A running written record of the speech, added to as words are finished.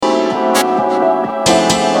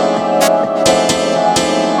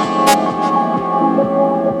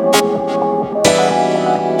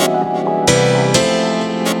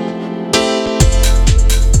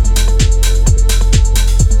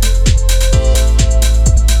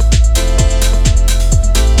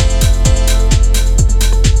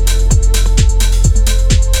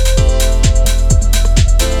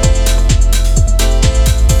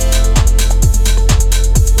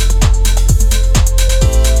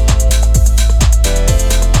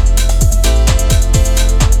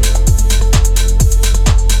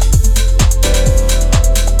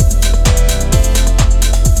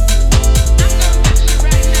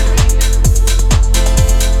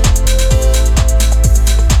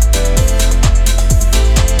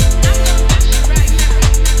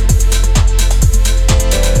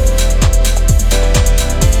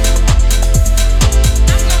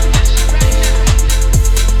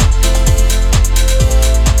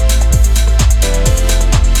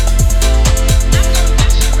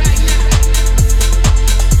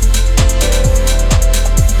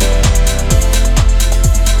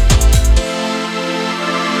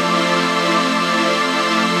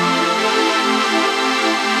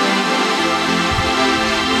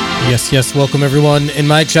Yes, welcome everyone in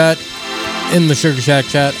my chat, in the Sugar Shack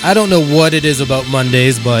chat. I don't know what it is about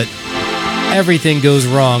Mondays, but everything goes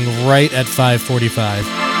wrong right at 5:45.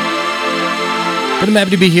 But I'm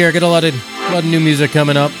happy to be here. I got a lot of new music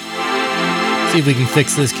coming up. See if we can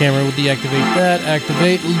fix this camera. We'll deactivate that.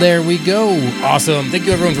 Activate. There we go. Awesome. Thank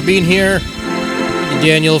you everyone for being here. Thank you,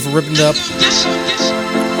 Daniel, for ripping it up.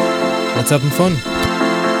 Let's have some fun.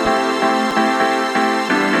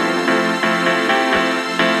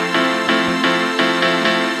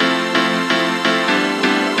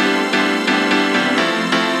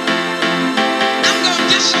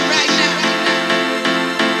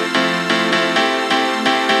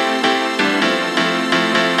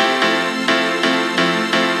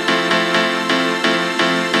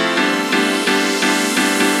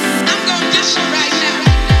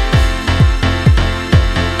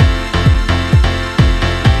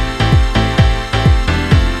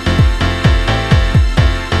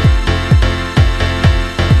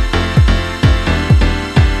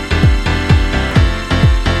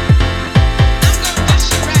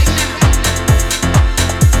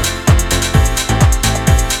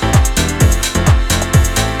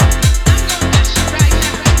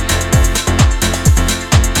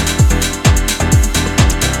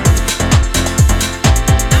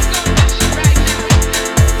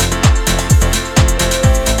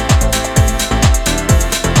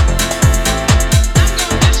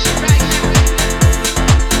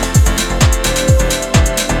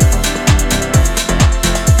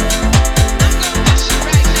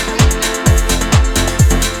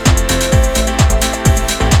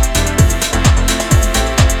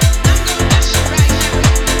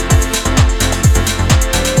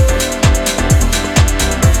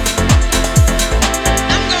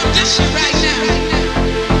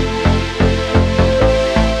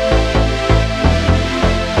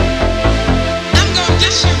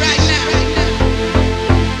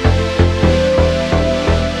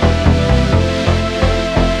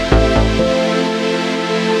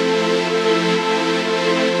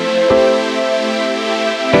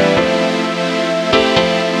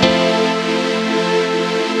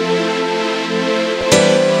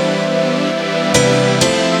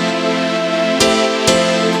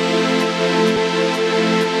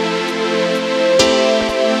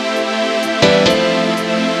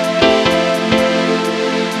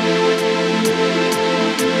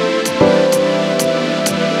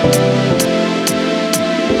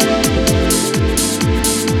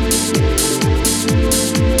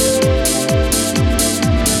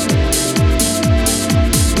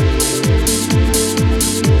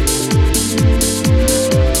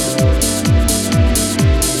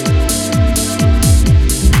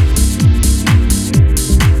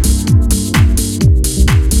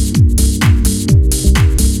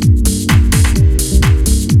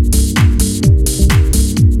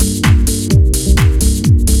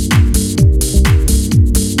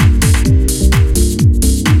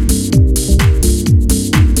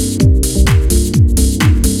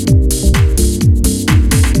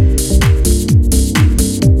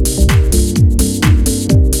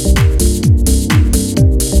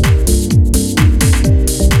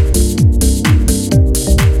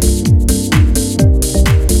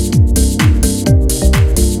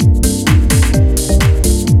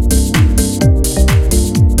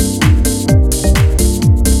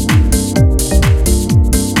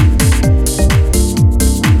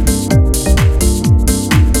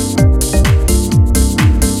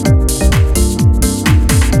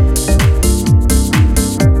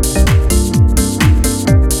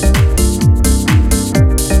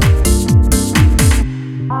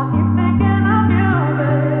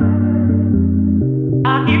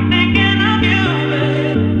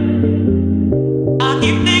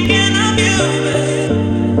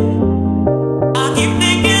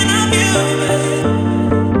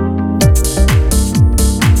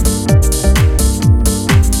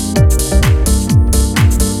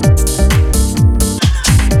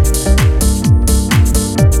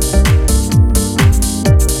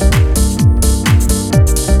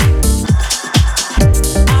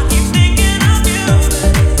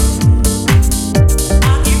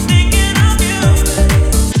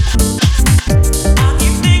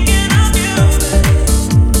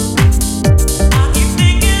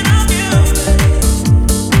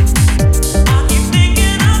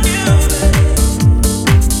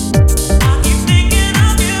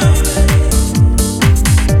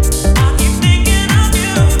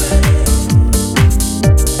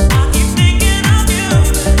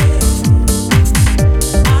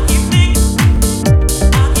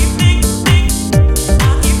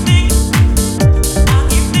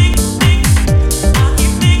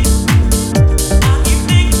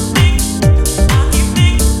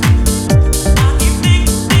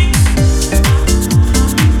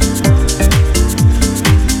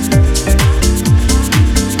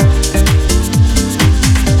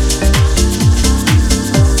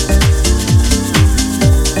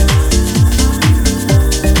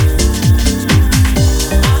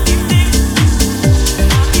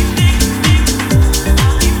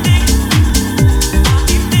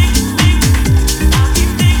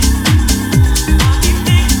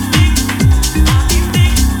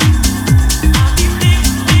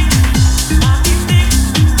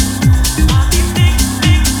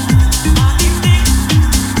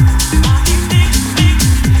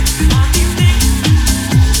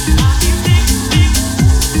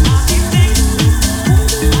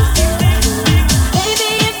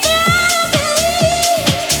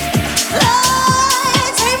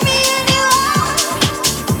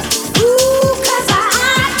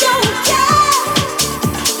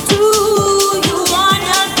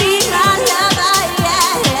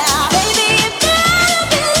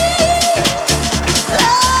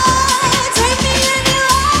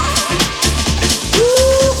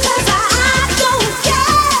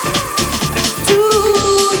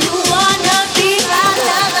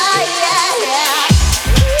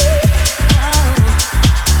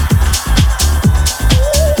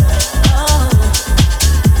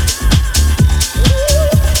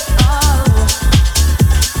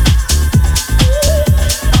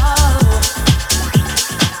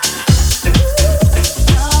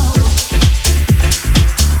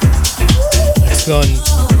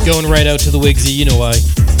 Going right out to the Wigsy, you know why.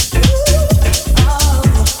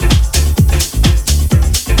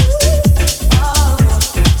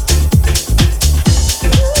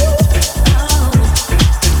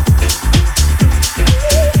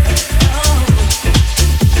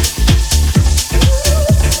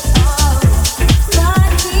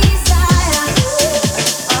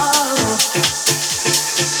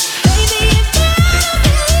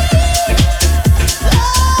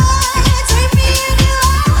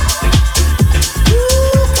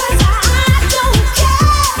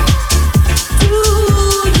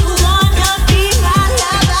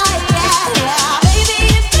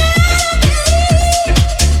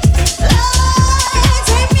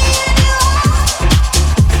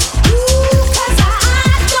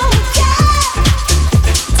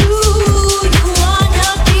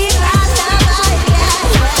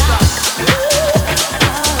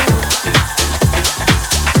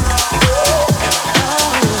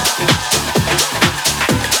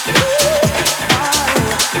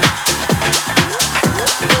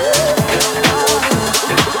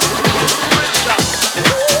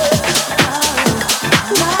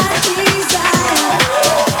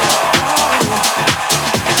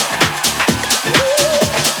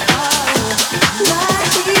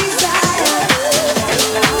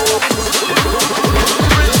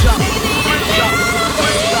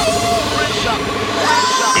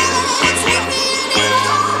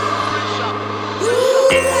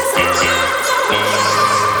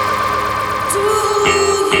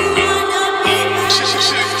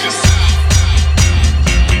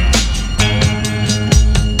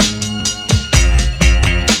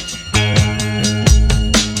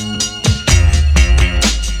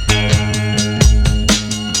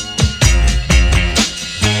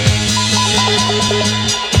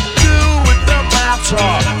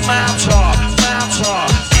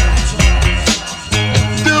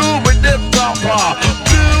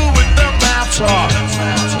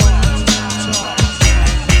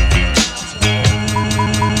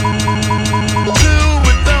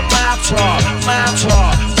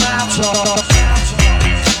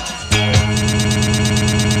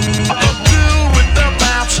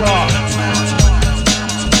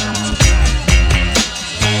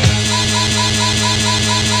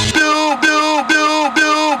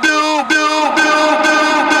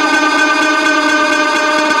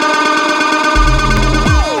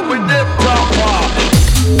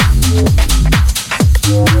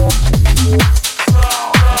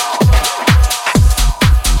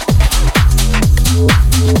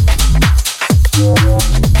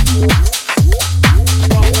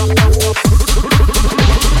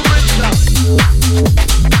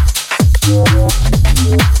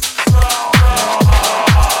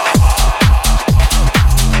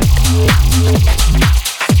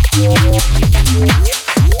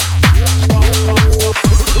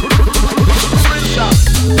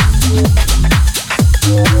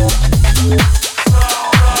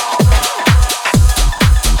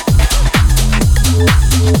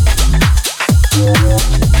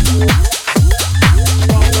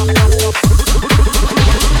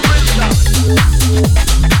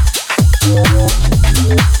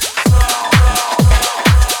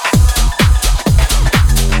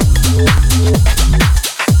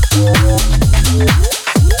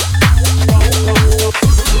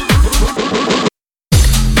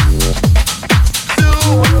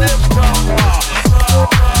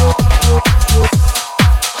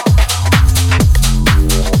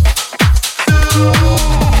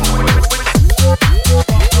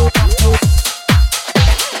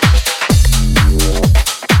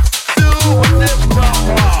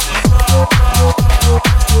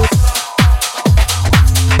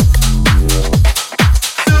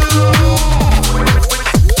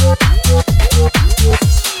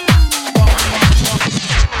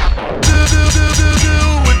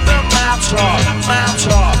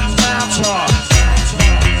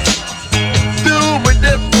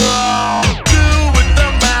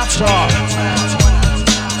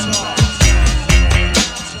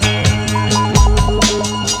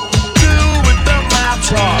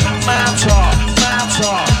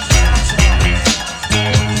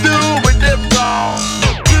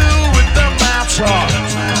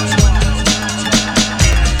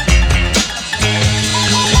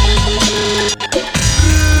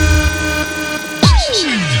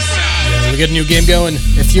 Get a new game going.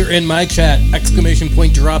 If you're in my chat, exclamation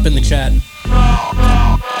point drop in the chat.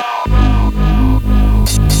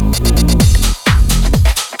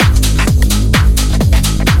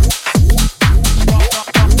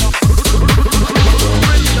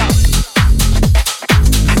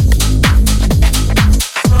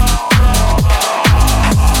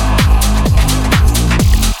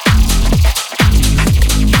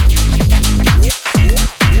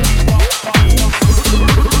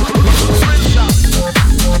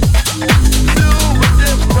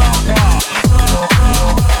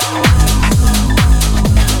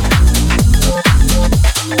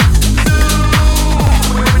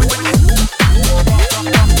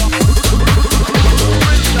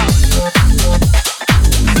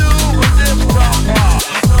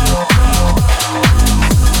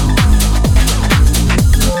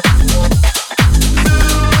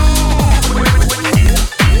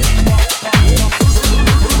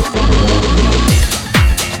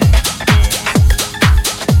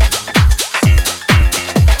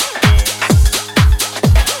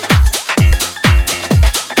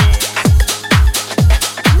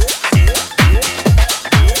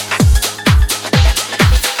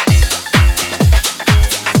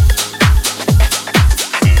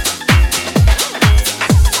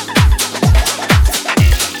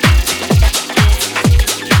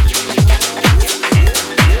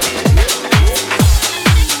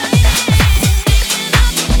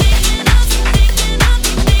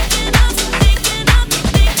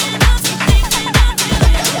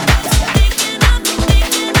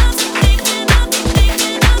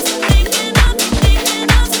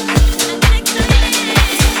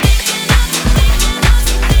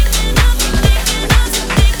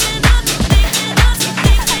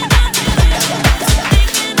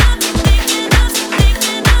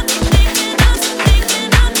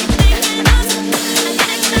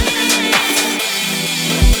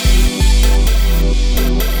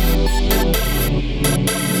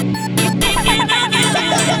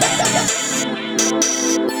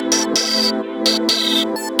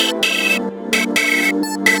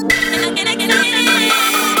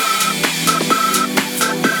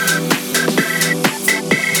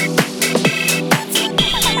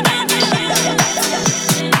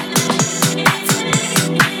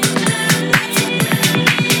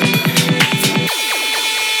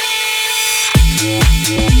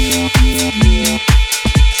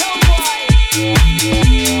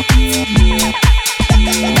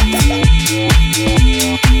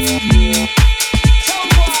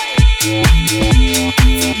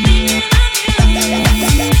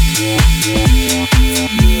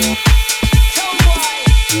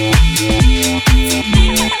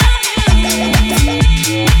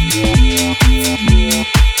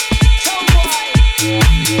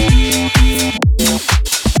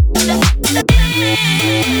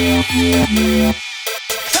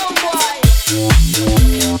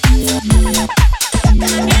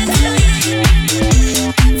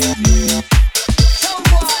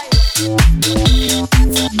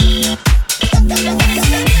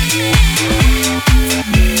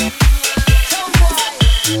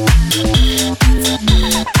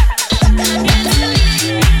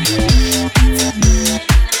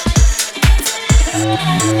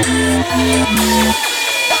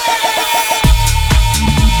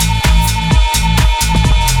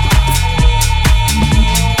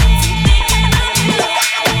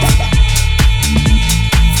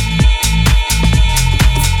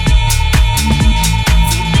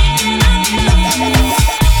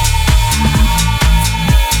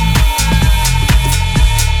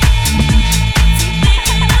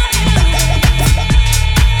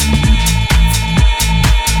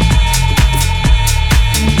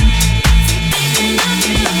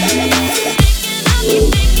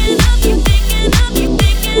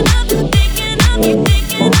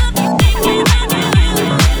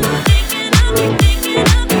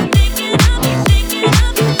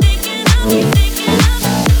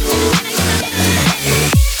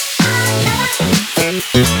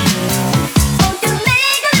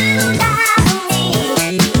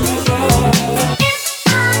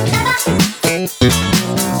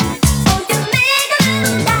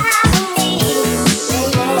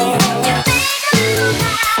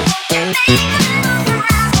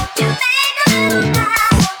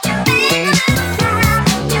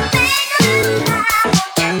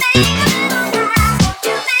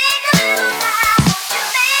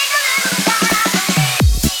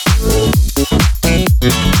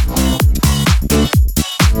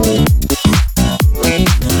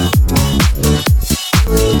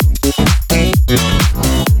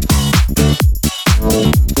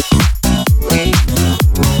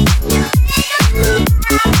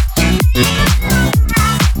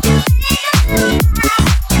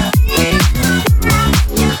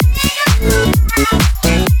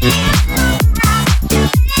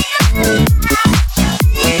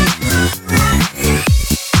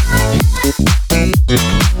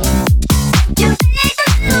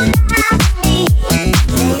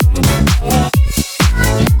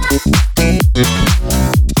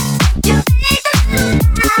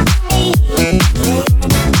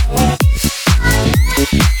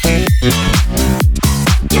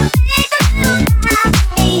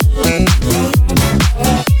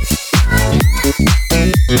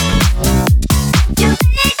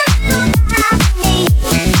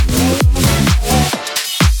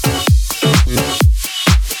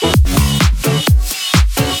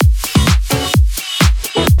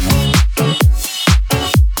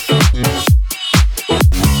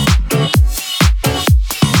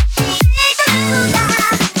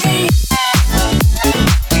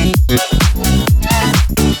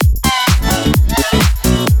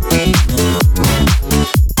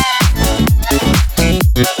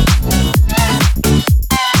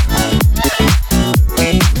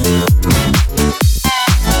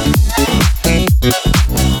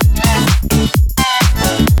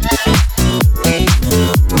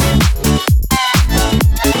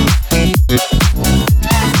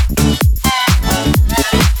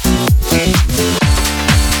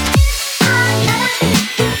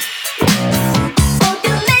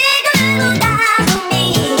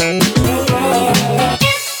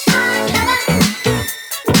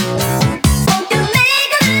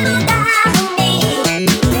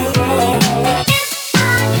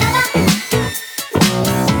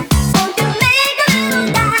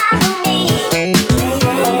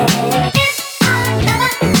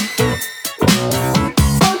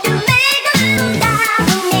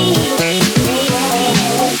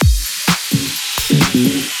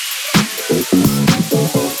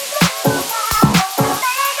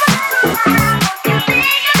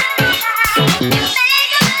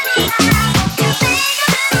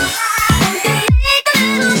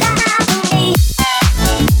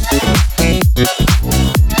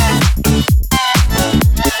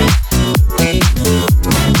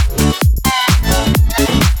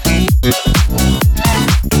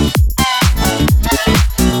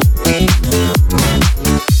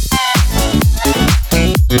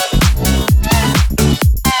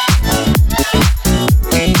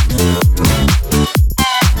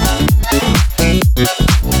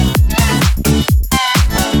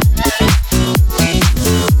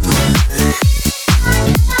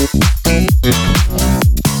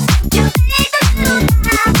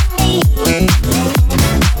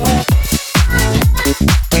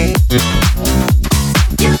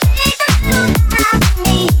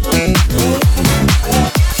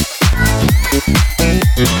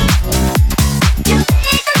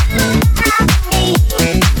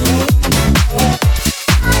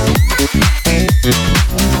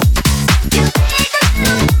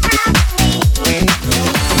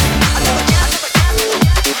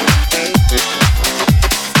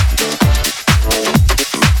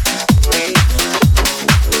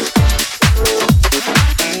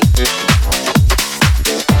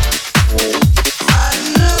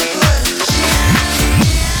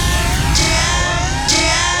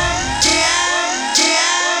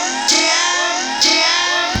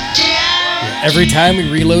 every time we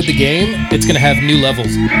reload the game, it's going to have new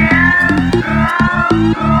levels.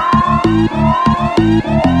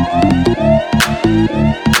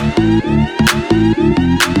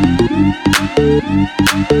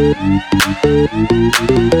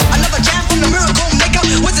 Another jam from the miracle maker,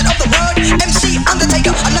 wizard of the word, MC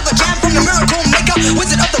Undertaker. Another jam from the miracle maker,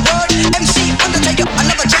 wizard of the word, MC Undertaker.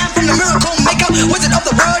 Another jam from the miracle maker, wizard of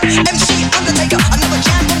the word, MC Undertaker. Another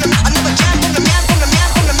jam from the man from the man from the man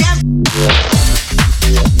from the man.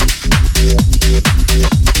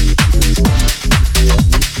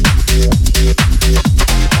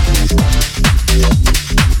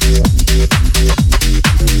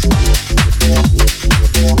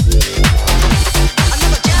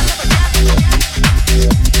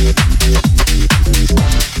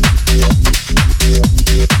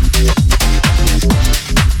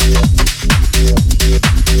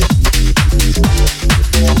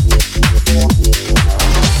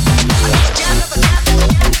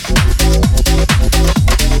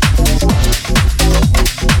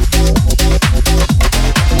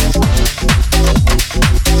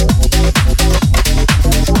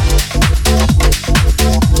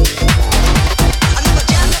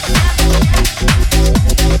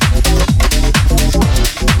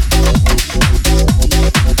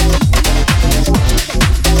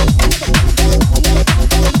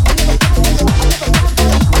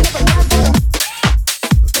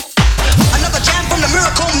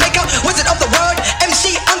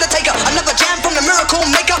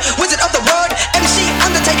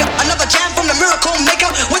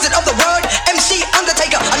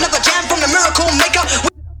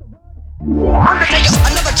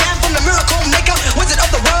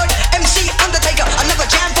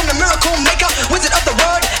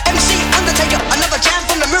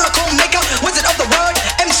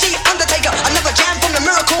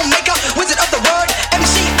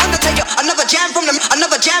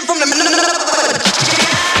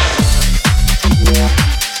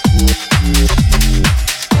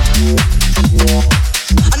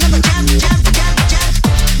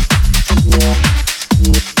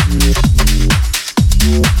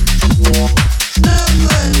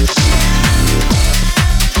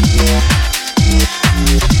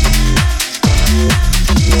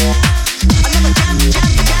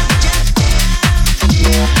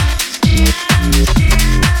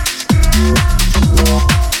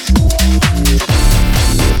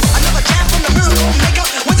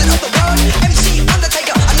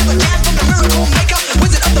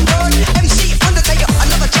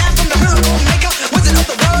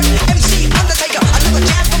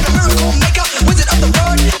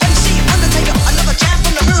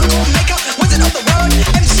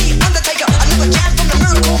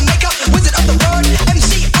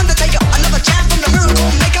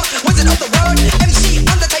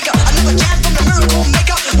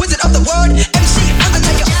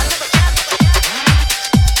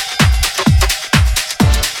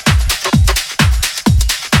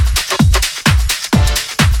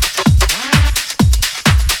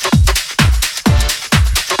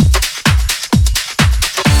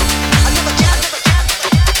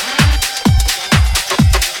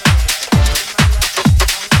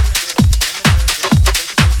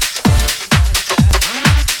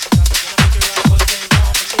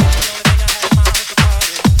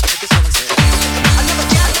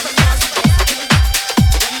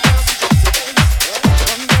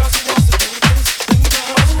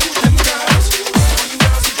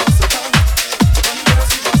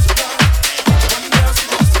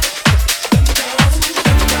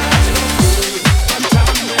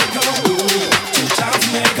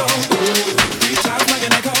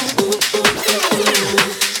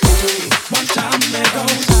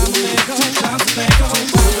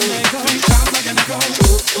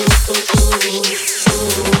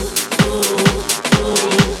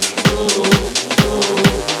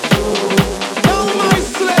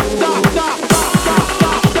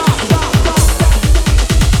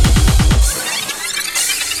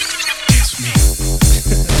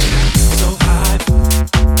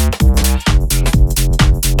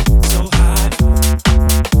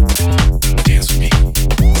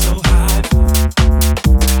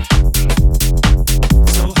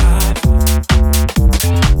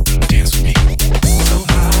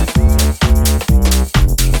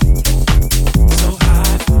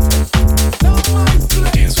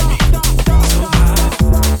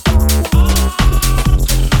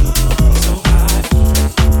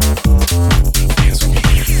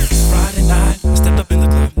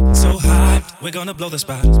 we're gonna blow the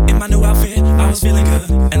spot. In my new outfit, I was feeling good,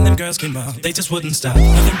 and them girls came up, they just wouldn't stop.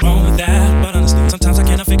 Nothing wrong with that, but honestly, sometimes I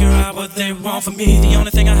cannot figure out what they want from me. The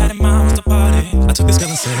only thing I had in mind was to party.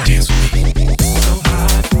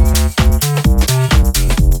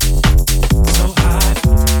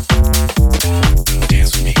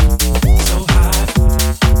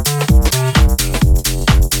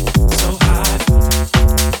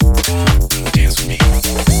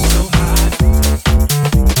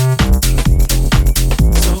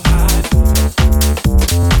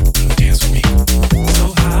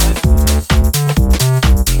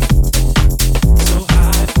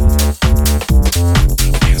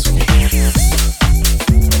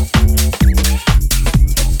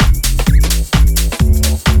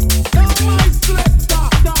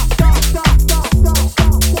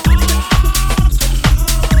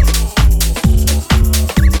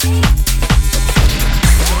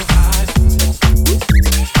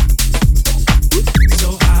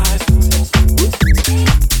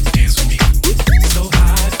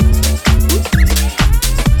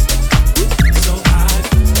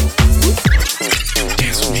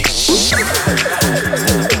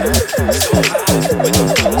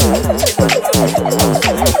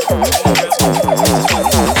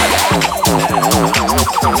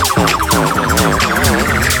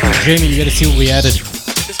 to see what we added.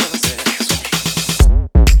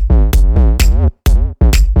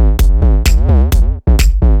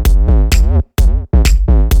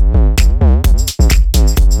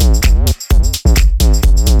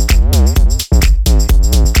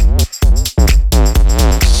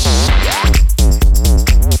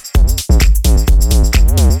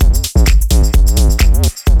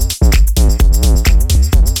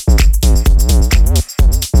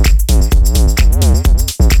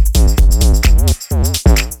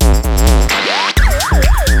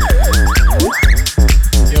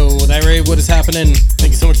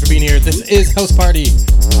 Thank you so much for being here. This is House Party.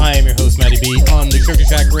 I am your host, Matty B, on the Sugar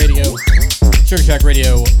Shack Radio,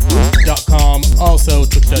 sugarshackradio.com, also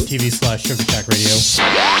twitch.tv/Sugar Shack Radio.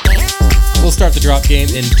 We'll start the drop game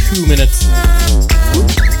in 2 minutes.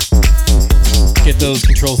 Get those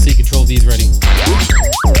Control-C, Control-Vs ready.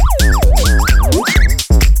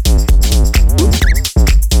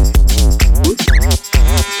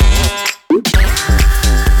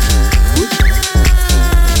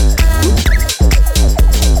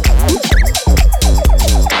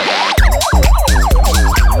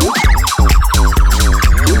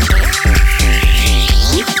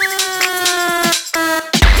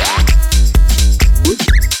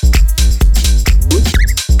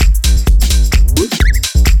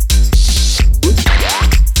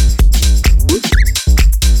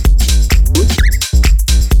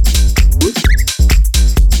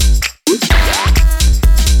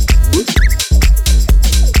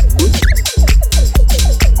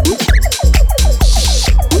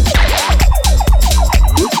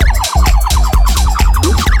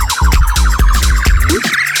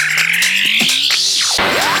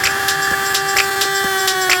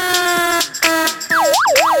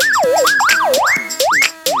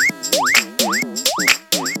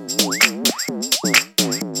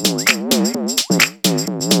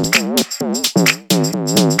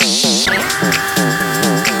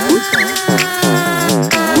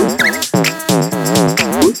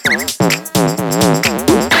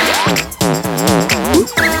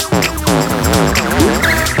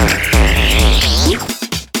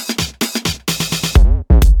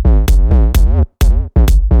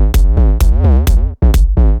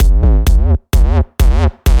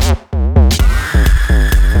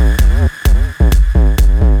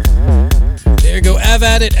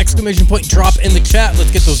 Exclamation point drop in the chat.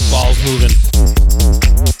 Let's get those balls moving.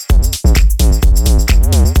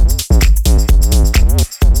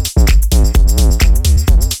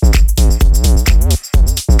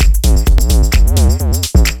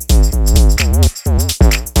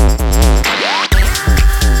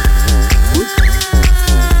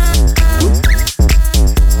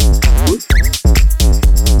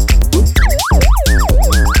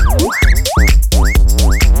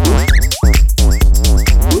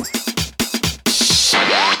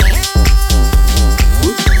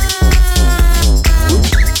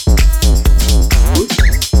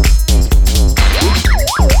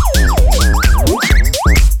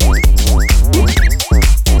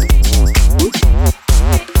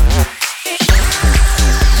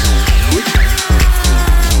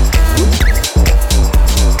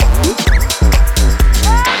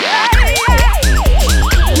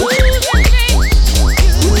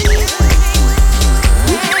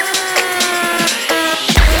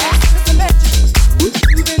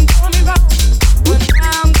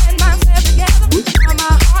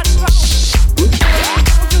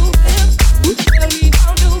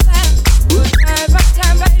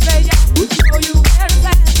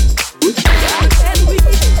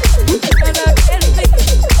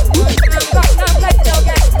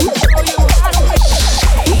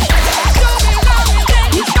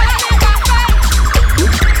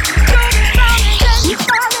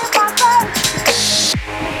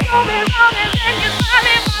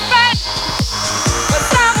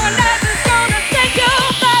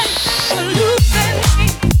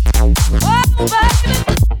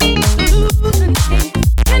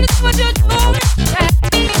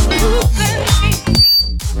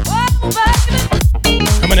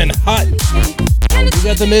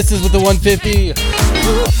 The misses with the 150.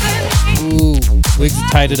 Ooh, Wiggs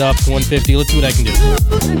tied it up to 150. Let's see what I can do.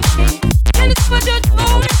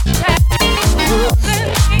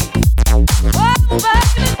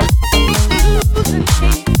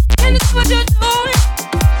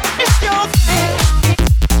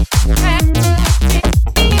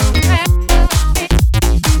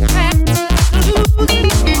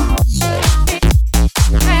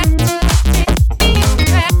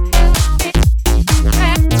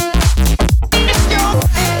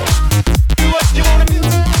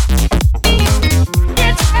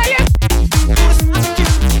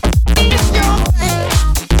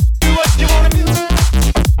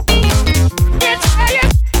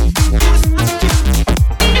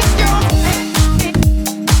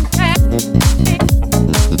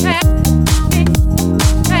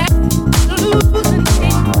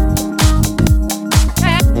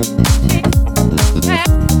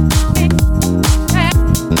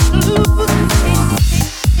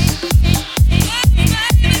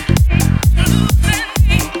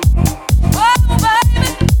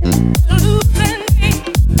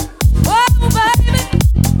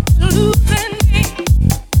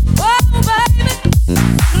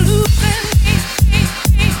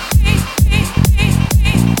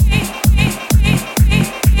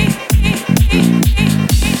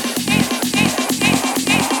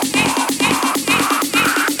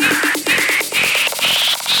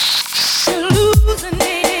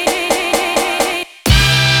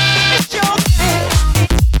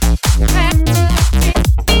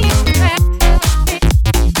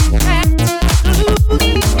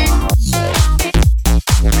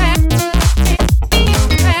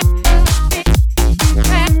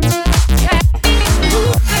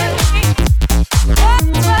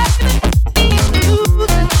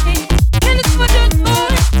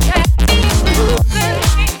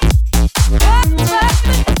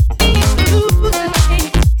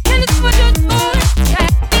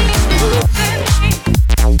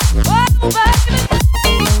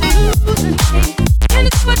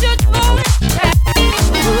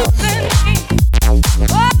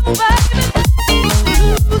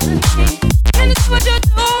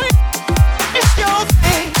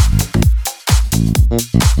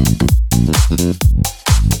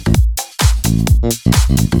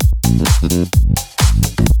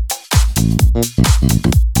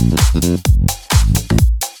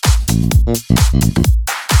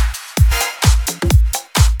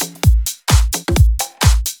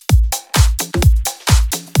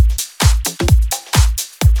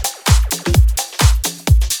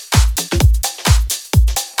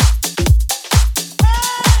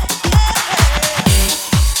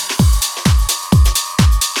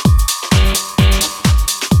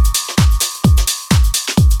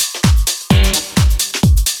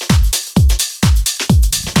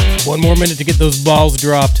 One more minute to get those balls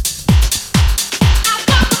dropped.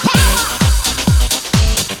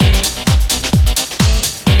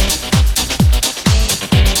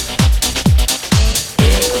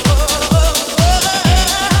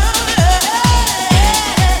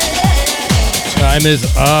 Time is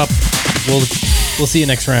up. We'll see you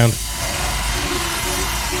next round.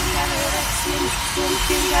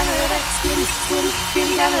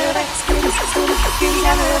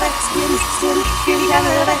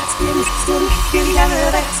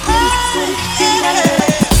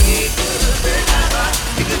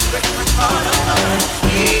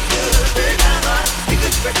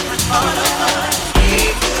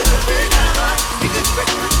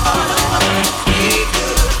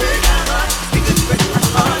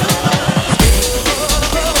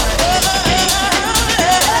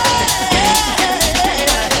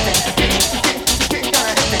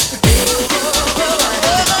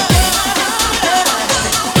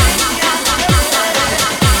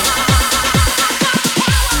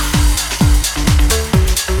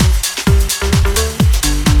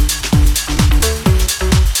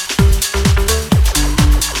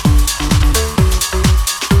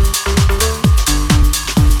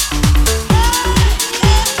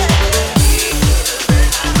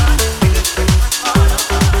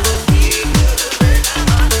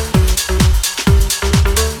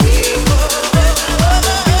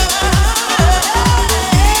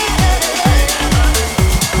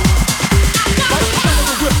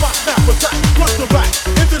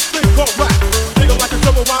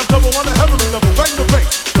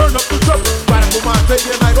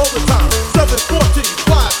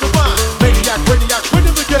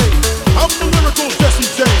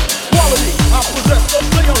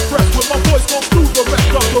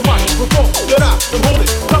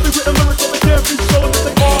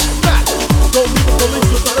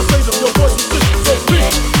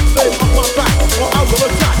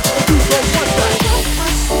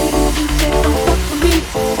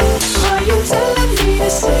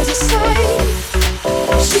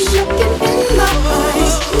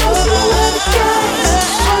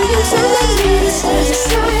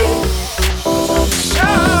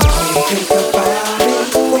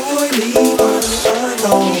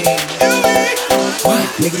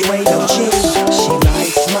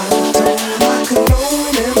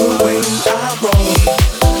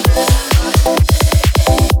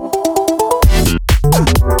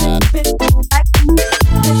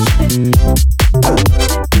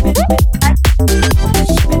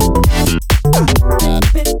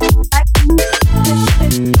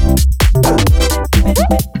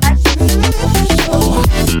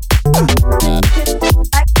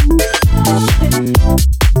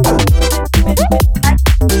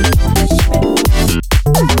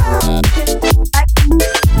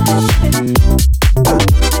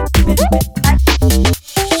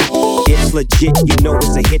 Legit, you know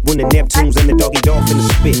it's a hit when the Neptunes and the doggy dolphin is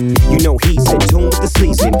spit. You know he's in tune with the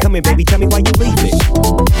season. Come here, baby, tell me why you leaving.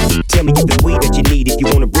 Tell me get the weed that you need if you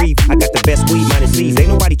wanna breathe. I got the best weed minus these. Ain't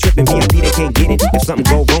nobody tripping, VIP they can't get it. If something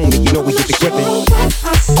go wrong, then you know we get the gripping.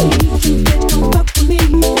 I see you don't fuck with me.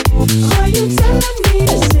 Are you telling me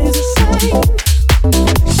this is a sign?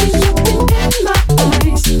 She's looking in my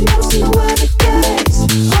eyes, knows no other guys.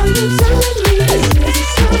 Are you telling me this is a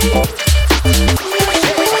sign?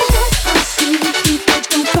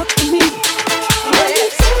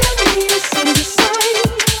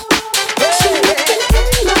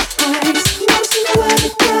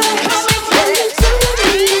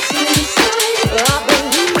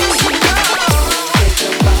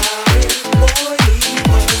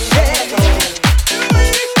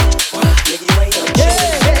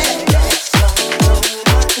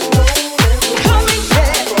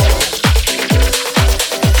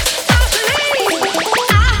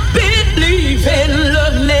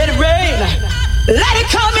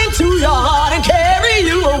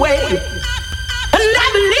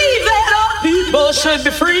 Should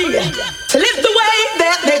be free to live the way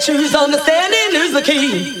that they choose. Understanding is the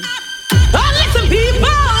key. Oh, listen, people,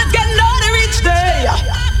 it's getting harder each day.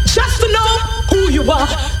 Just to know who you are,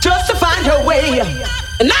 just to find your way.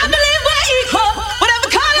 And I believe we're equal.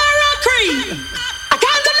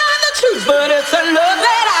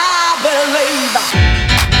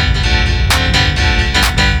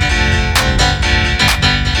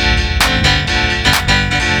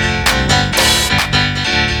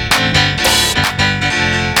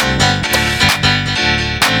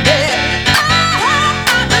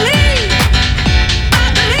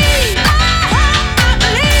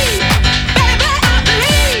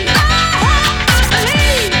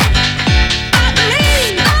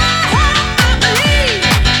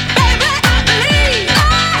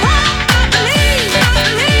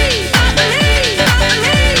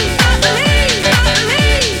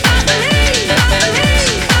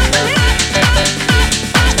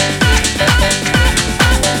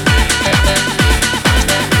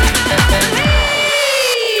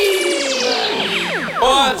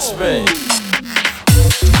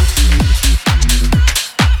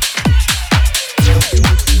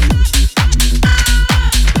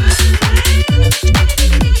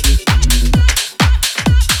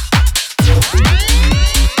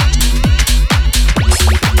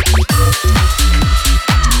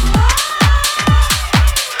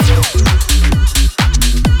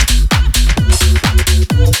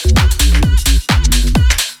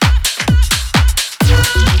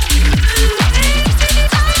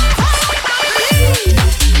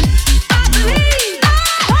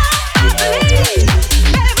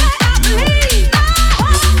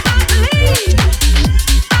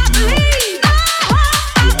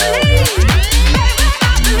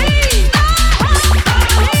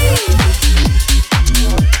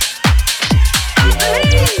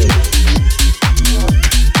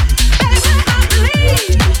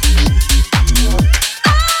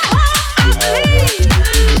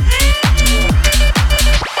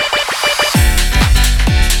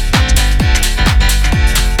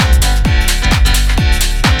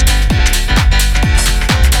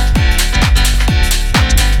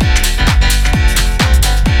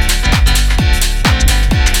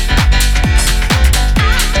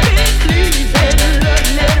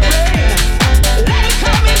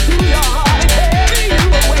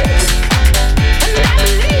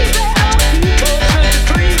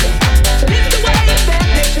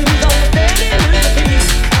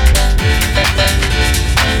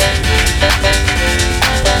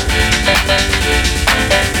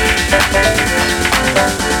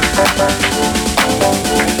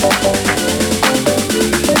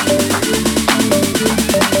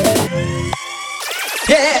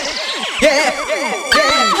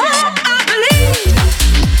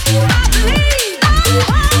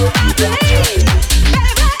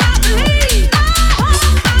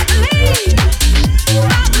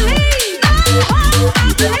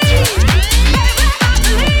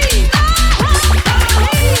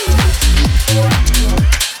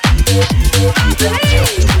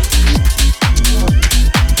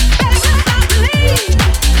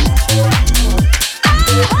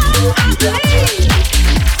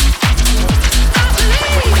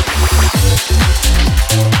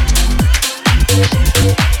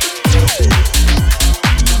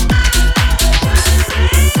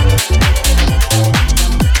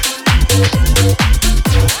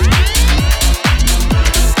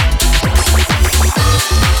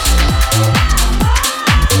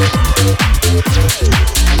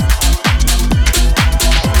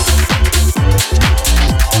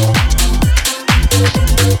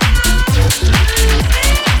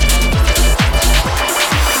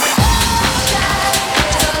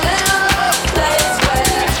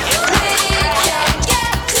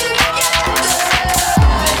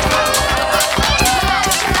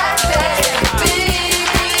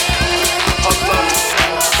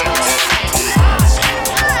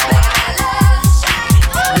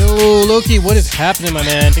 Loki, what is happening, my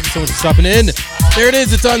man? Thank you so much for stopping in. There it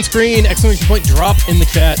is. It's on screen. Exclamation point drop in the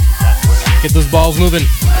chat. Get those balls moving.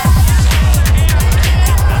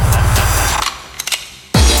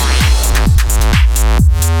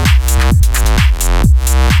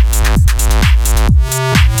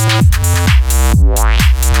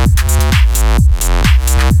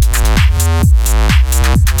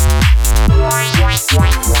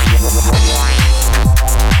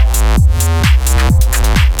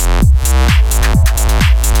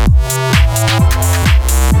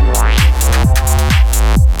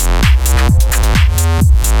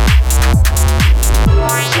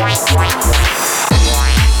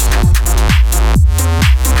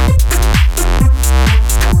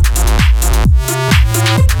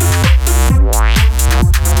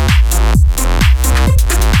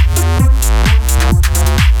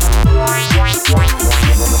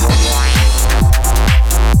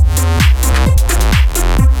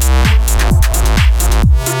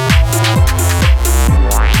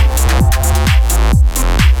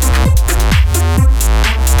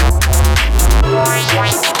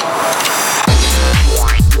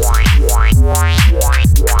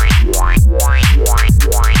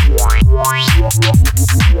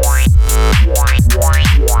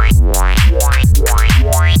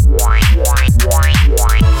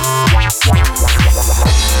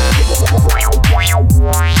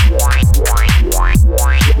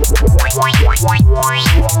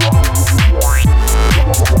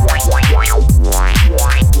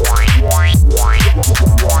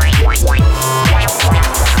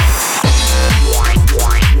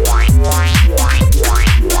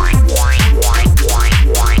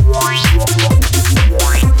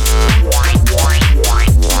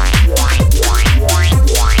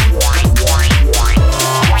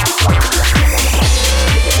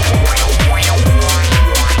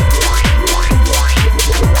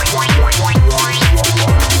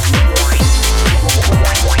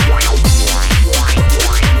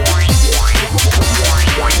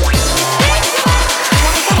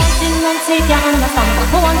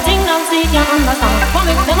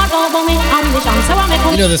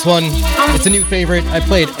 You know this one. It's a new favorite. I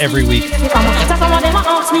play it every week.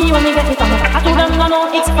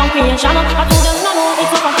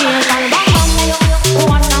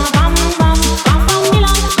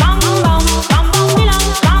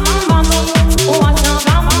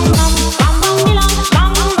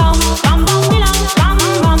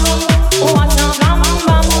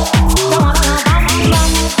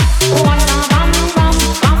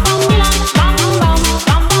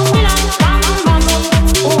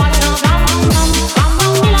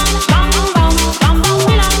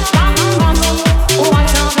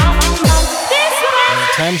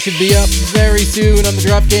 Should be up very soon on the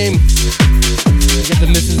drop game. We get the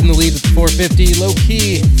misses in the lead with the 450. Low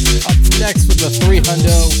key up next with the 300.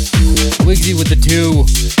 Wigsy with the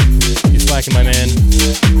 2. You're slacking, my man.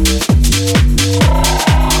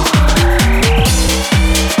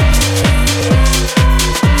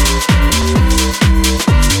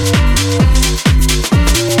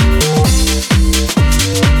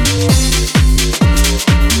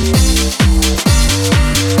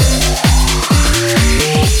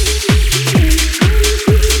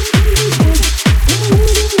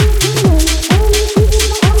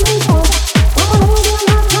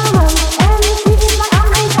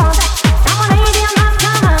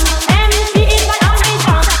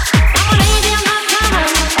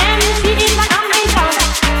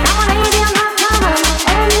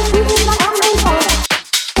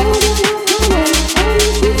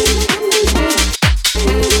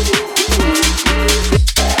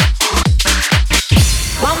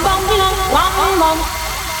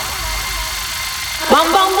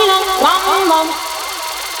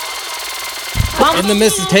 And the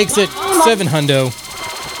missus takes it 700.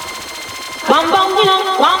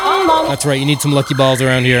 That's right, you need some lucky balls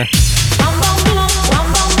around here.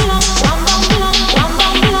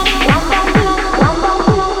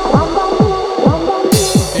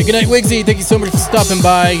 Hey, good night, Wigsy. Thank you so much for stopping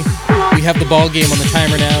by. We have the ball game on the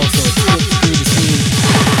timer now, so it's flipped through the scene.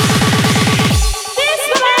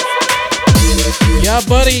 Yeah,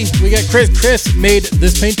 buddy. We got Chris. Chris made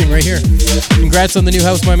this painting right here. Congrats on the new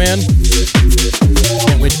house, my man.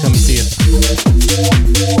 Can't wait to come and see it.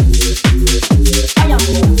 Bam, bam,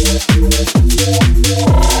 bam, bam, bam, bam, bam, bam, bam, bam, bam, bam, bam, bam,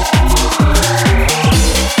 bam,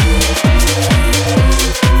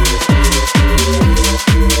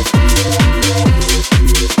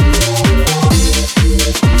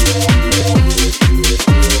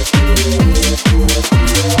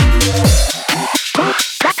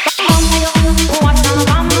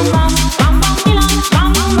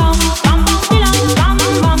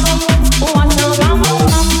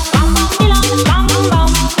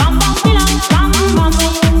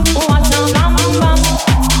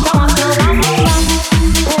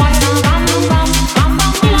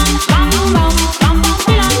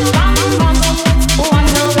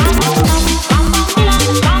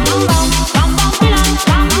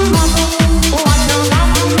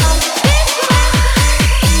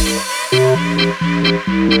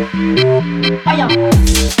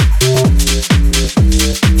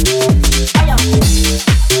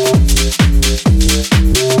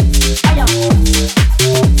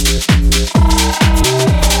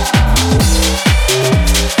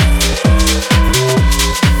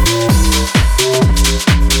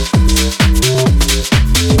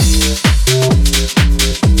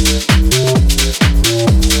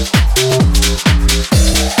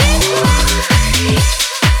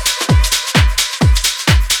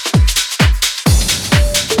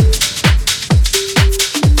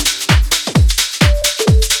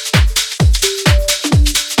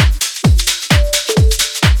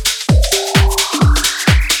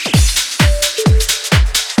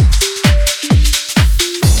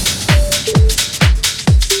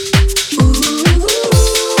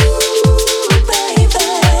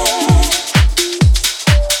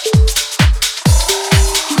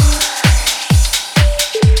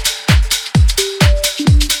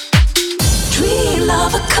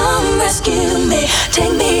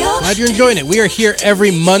 enjoying it. We are here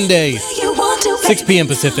every Monday, 6 p.m.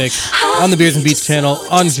 Pacific, on the Beers and Beats channel,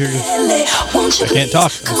 on Sugar. I can't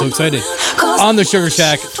talk. I'm so excited. On the Sugar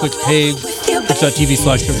Shack Twitch page,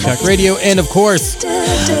 twitch.tv/Sugar Shack Radio, and of course,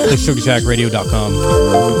 the SugarShackRadio.com.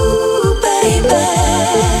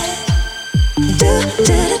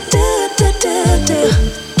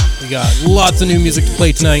 We got lots of new music to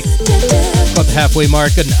play tonight. About the halfway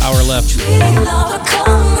mark, got an hour left.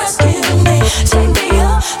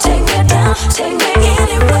 Take me down, take me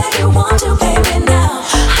anywhere you want to, baby, now.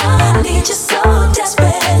 I need you so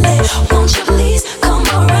desperately. Won't you please come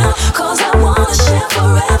around? 'Cause I wanna share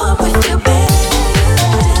forever with you, baby.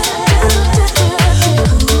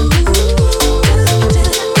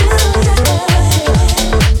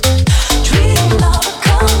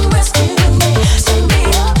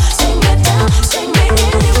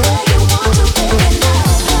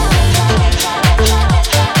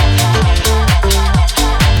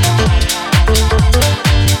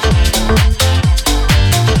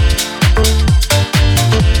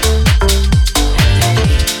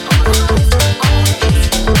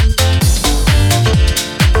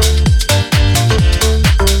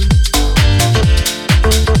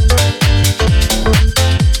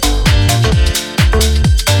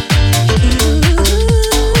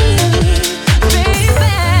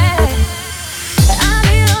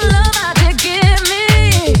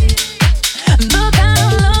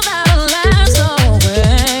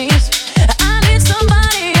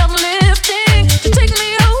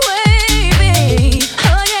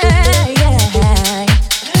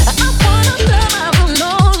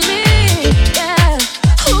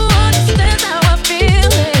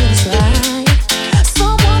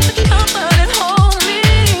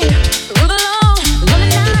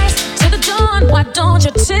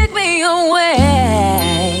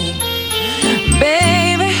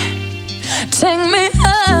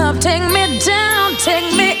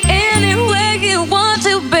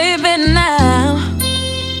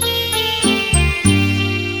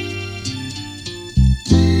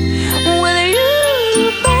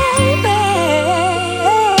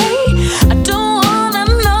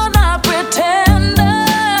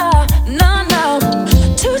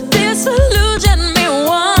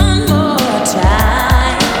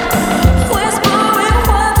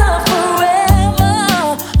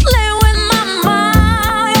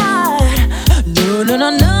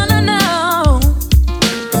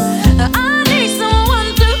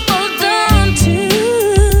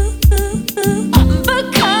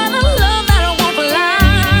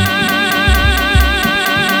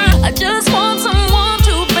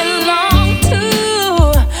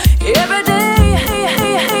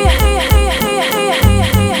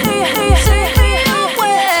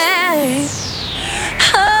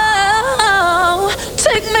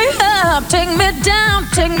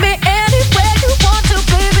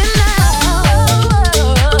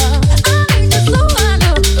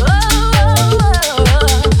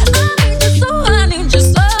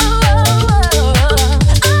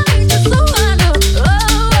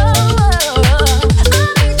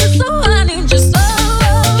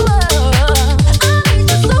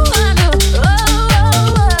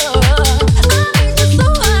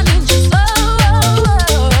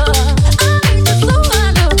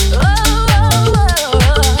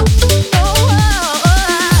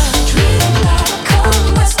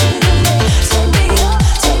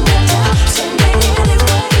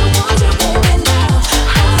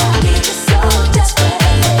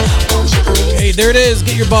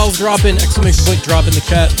 Balls dropping, exclamation point drop in the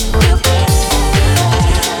chat.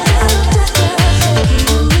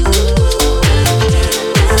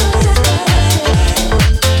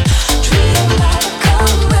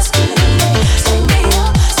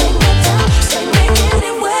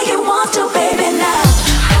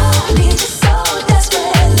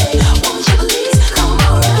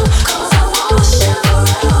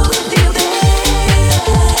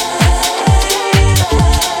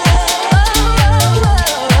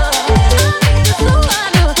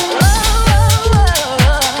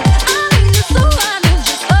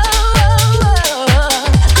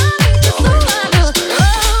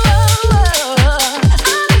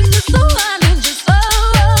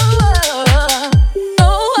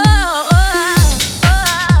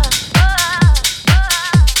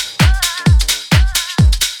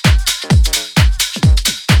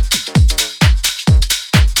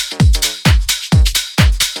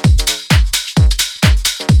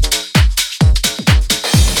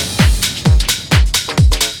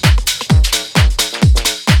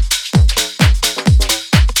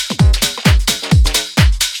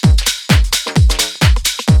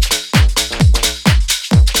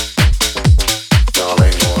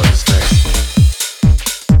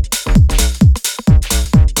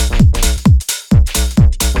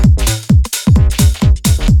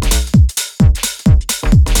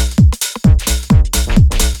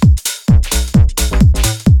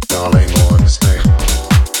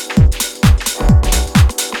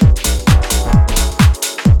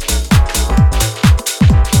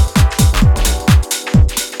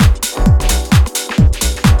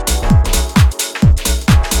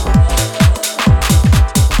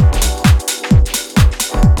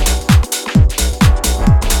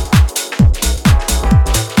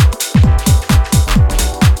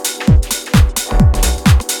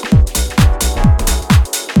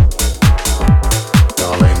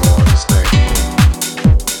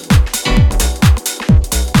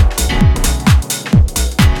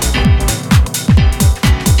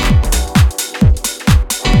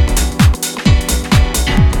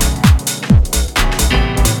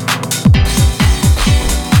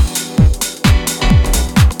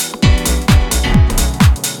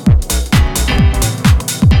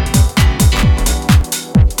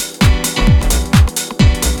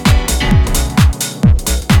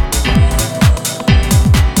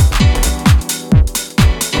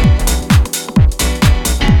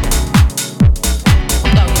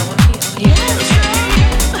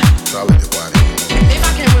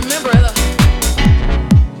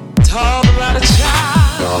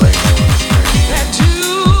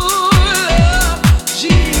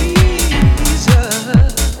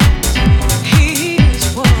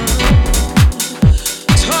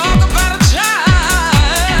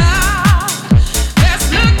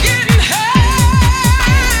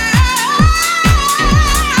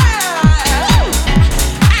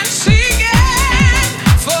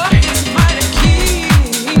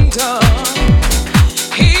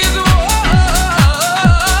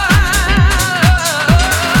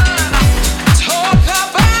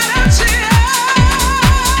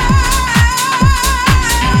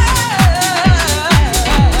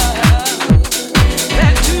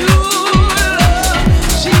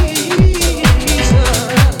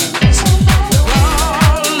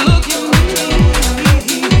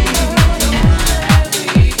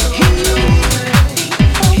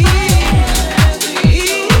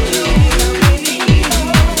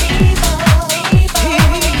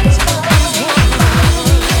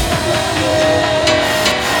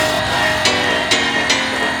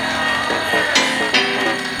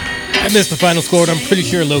 missed the final score, and I'm pretty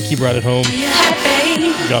sure Loki brought it home.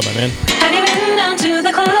 Good job, my man. Have you been down to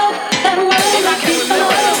the club? That was my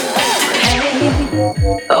Hey,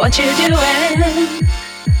 what you doing?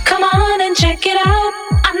 Come on and check it out.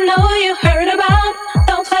 I know you heard about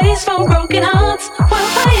the place for broken hearts. Well,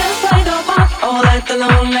 play the pop. Oh, let the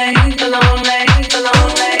lonely, the lonely, the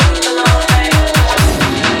lonely, the lonely.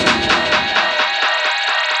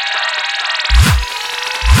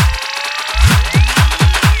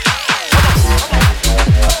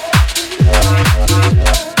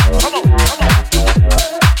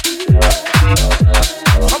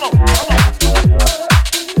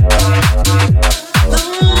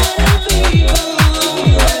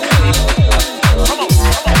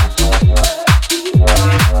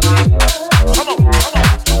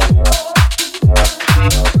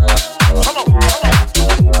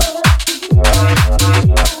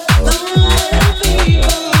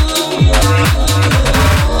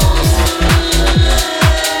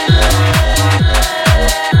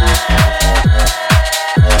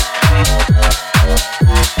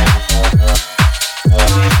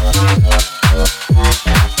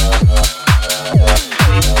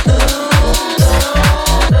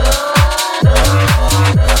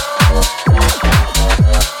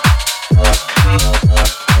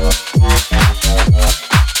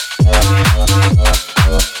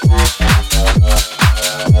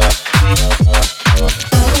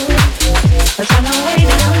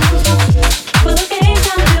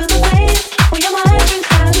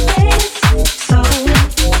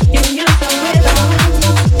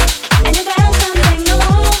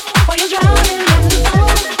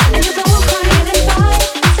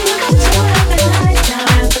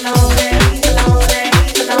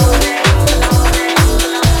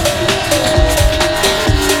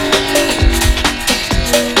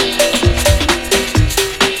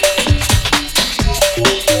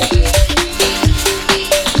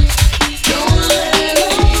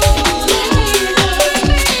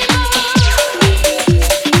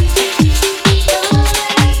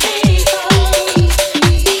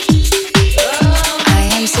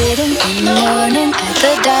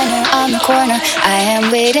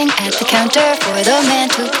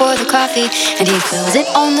 And he fills it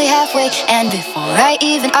only halfway. And before I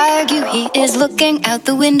even argue, he is looking out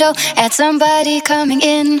the window at somebody coming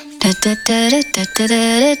in.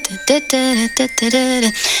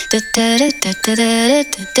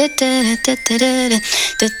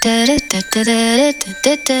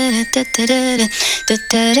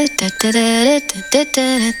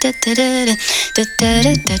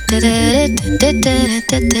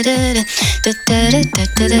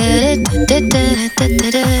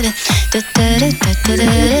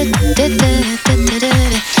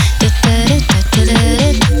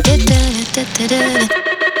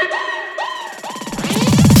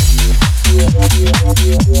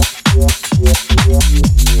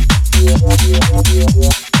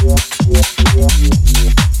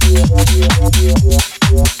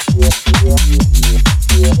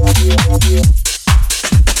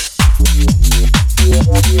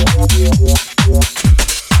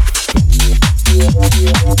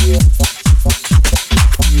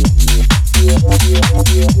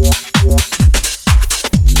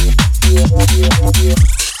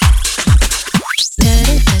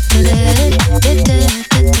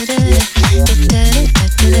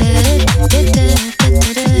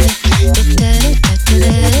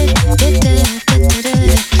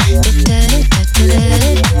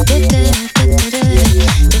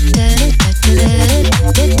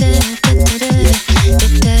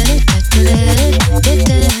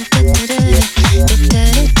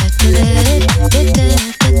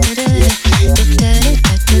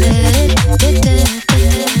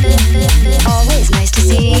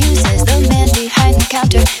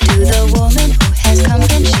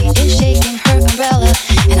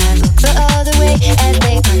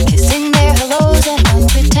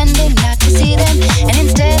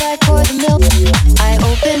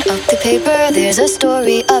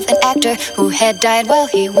 Who had died while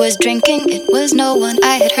he was drinking. It was no one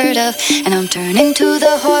I had heard of. And I'm turning to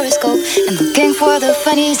the horoscope and looking for the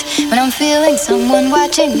funnies when I'm feeling someone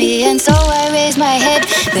watching me. And so I raise my head.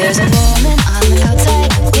 There's a woman on the outside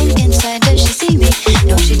looking inside. Does she see me?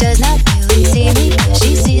 No, she does not really see me, 'cause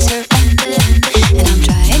she sees her own. And I'm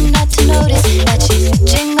trying not to notice that she's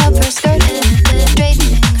hitching up her skirt,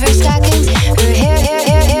 straightening her stockings, her hair.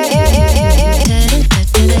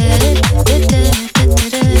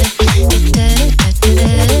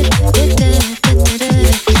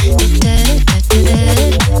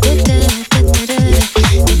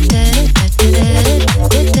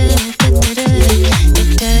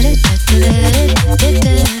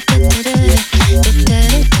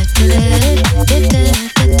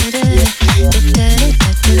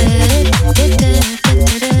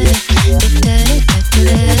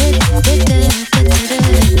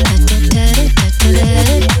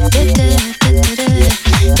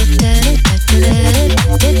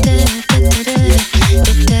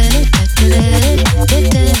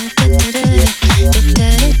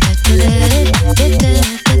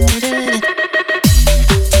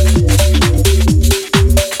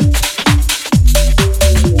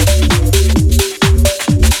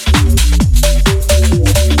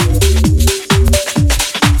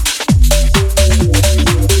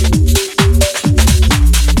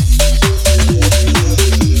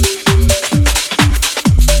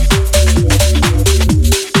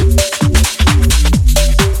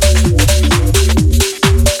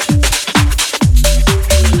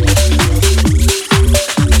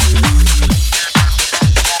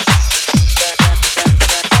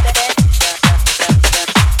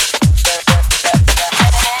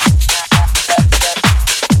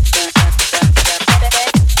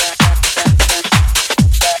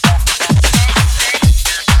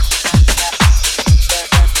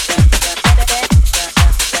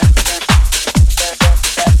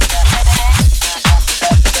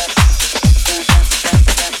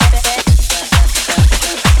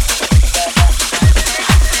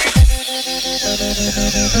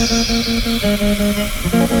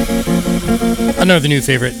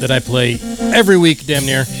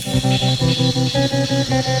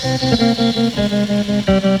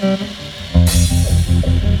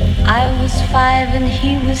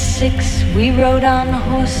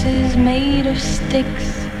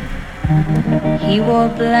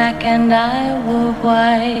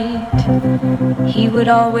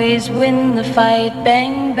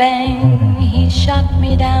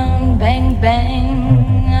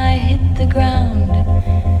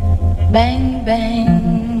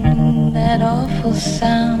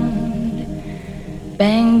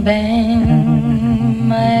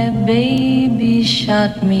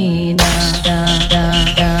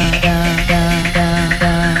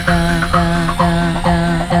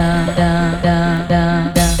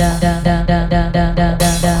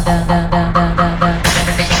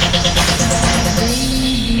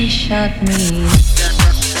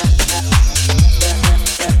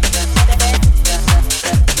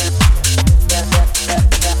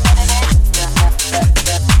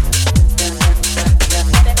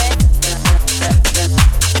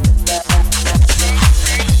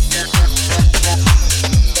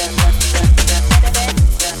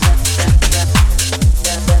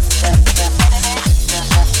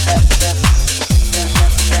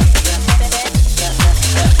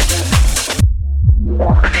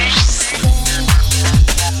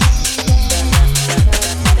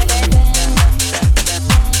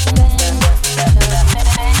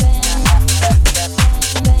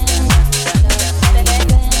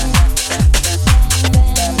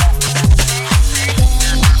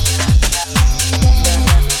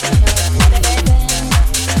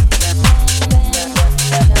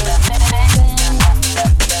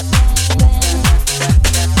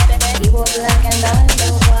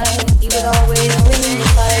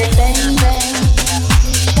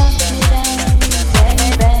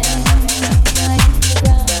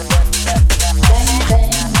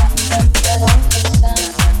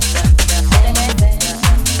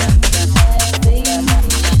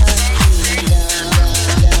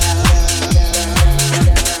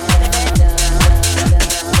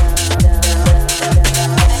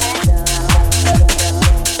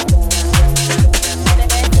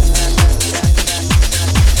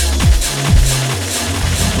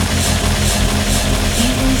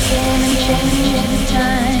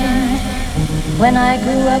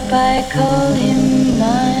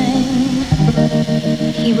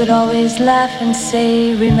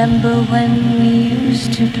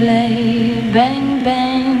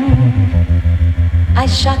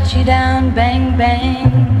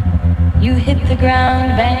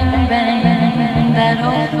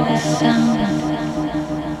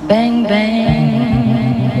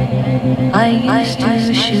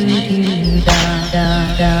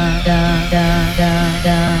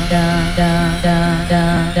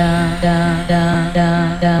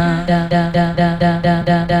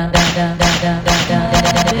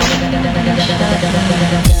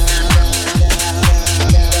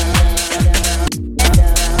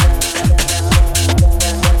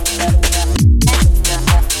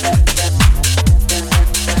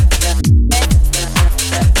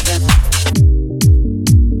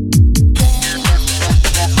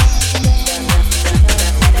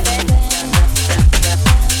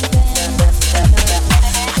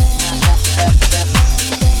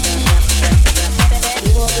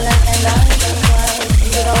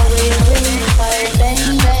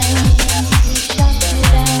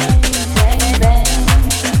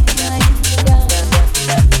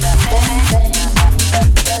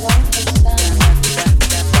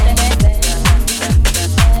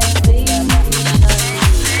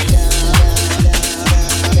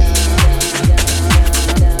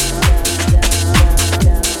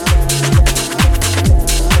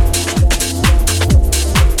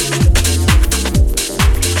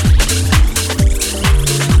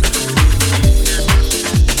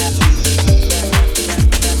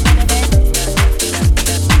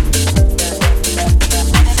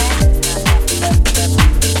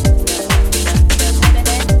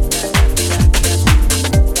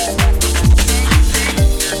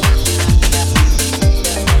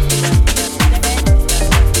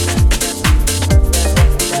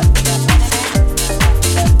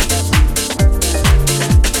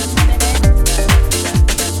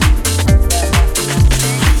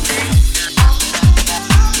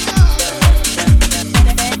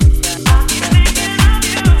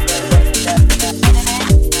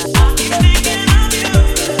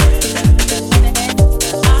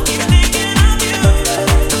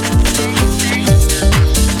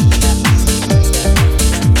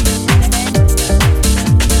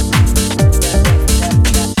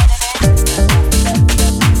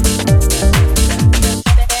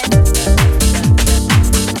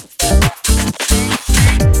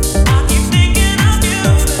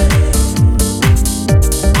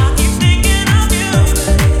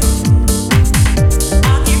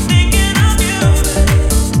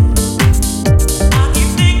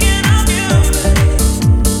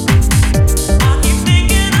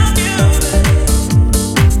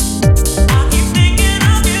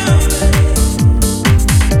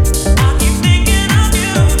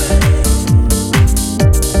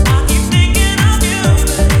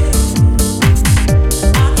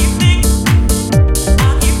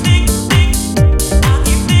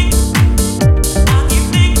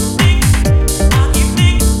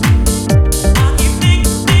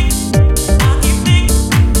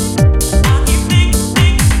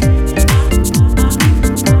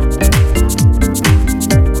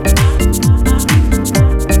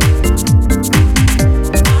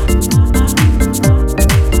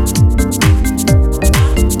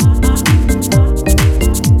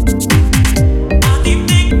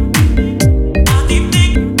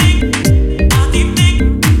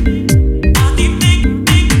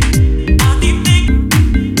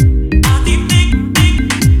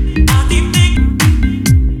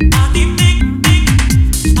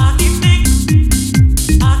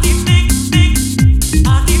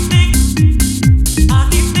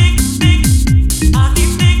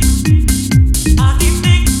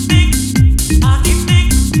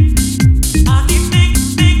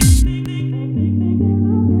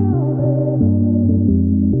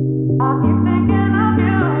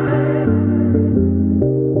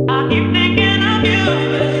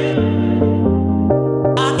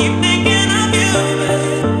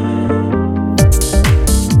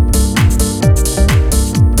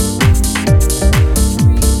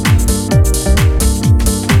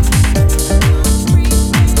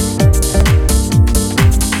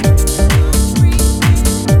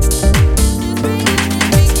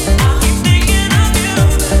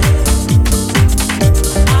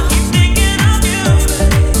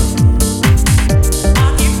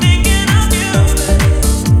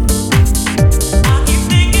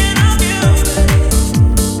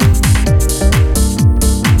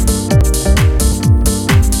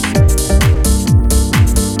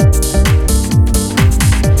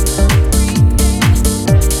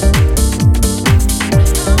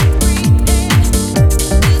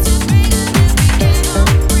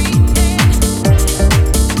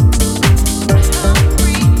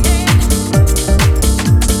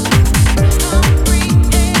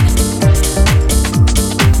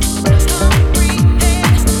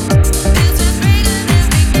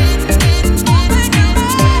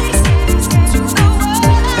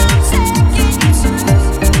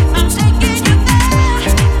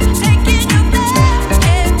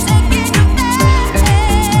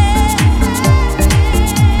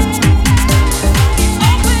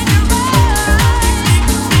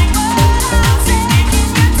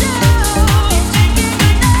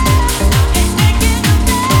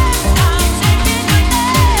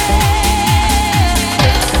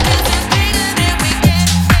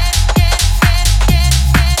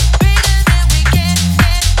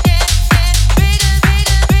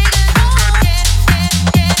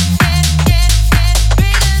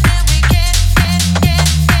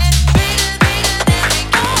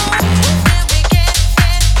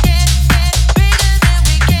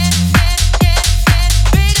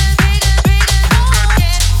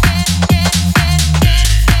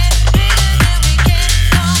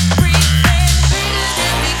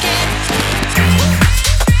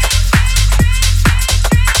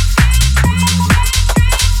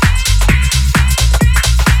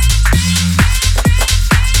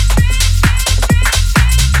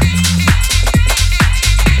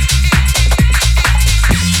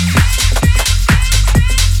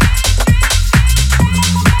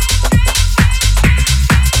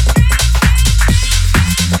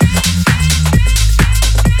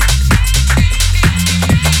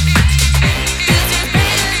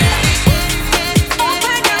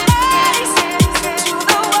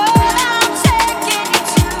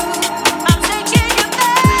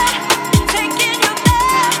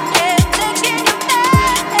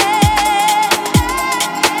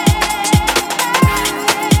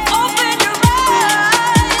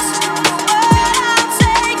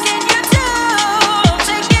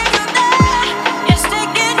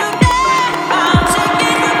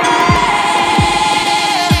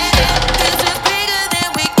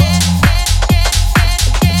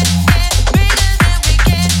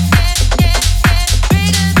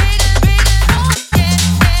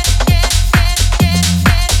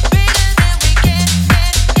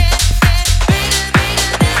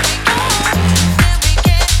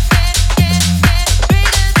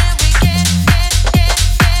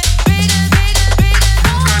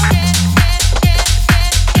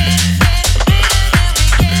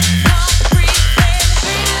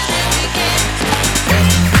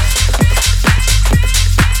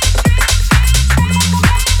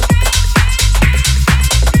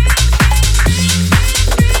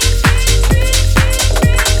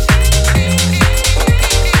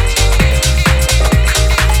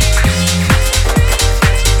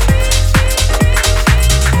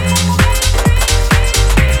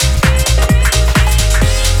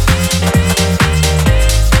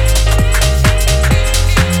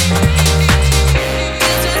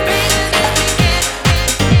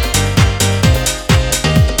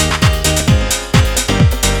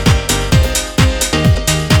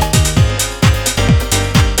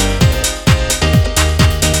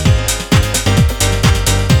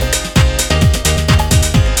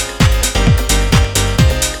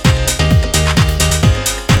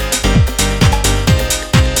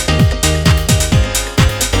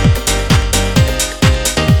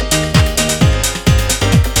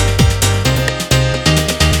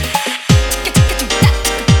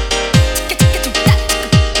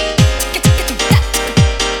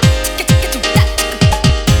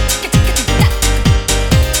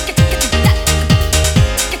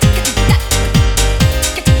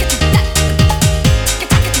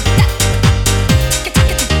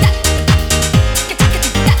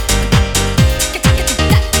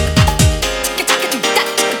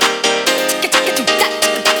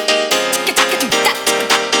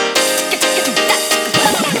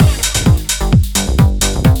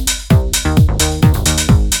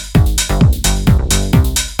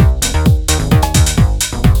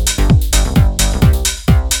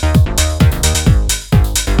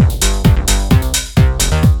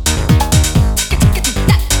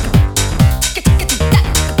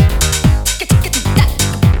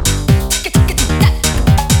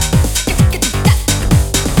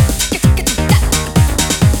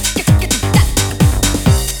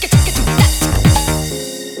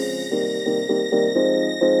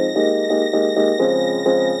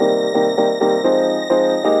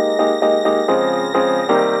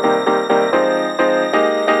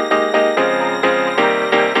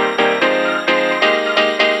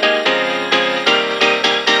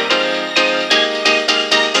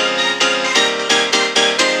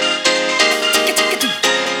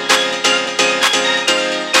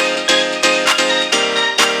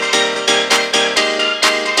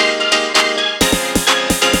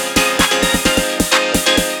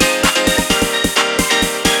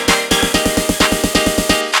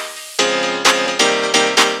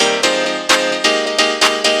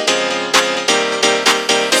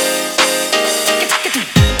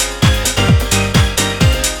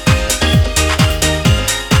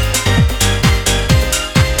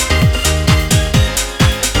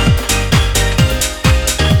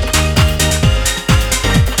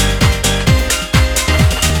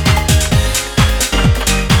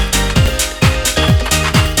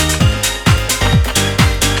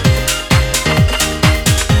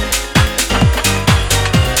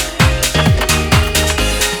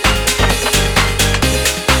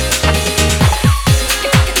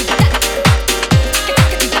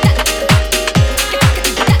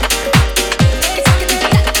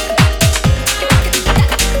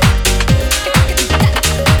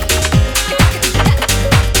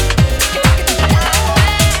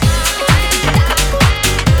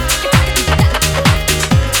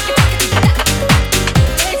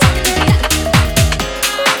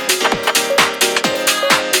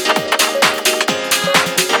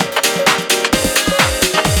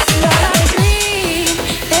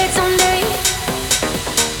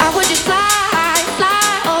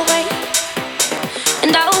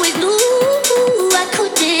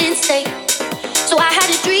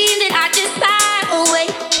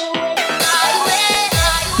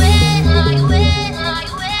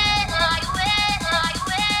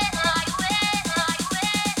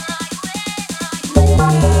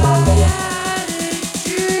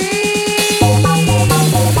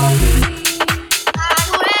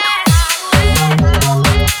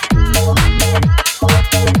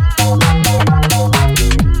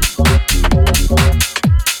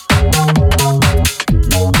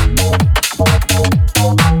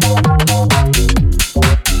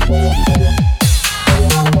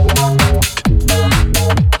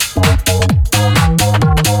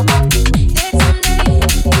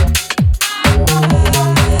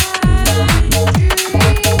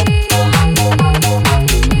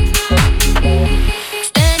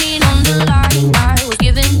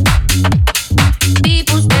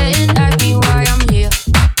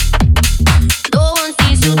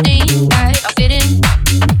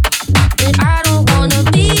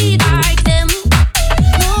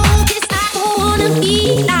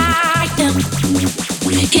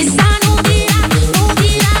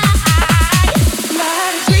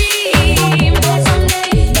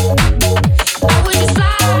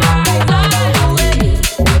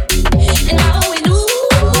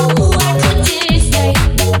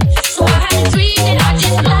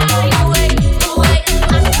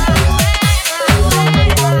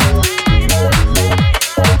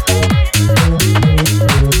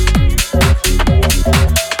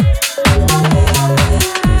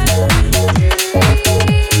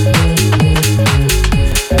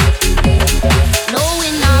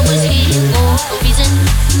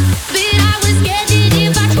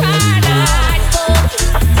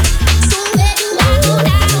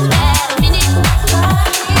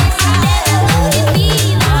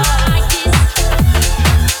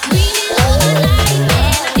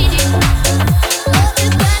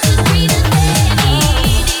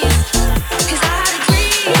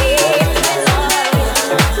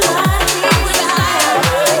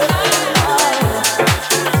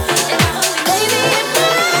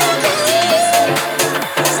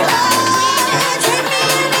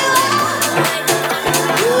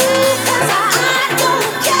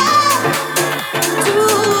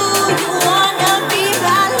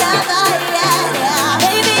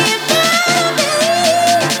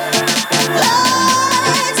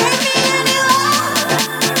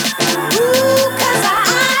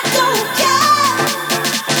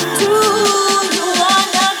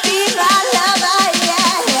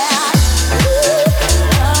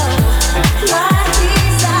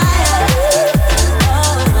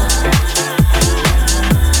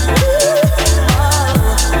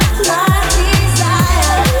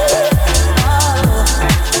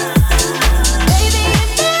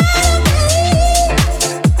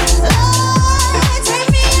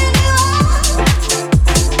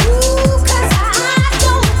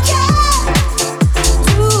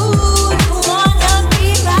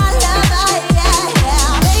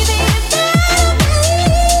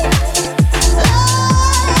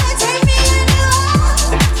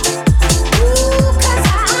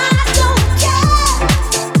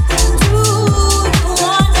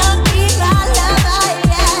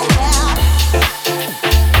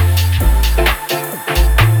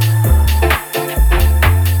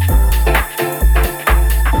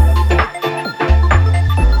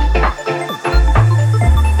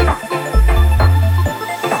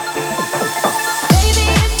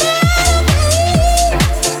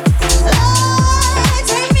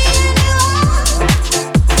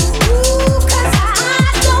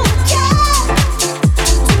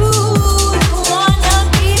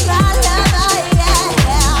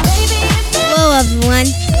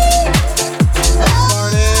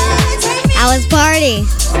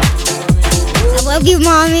 love you,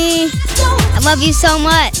 Mommy. I love you so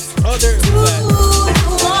much. Oh, there.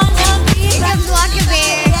 Here comes Walker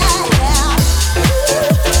Bear.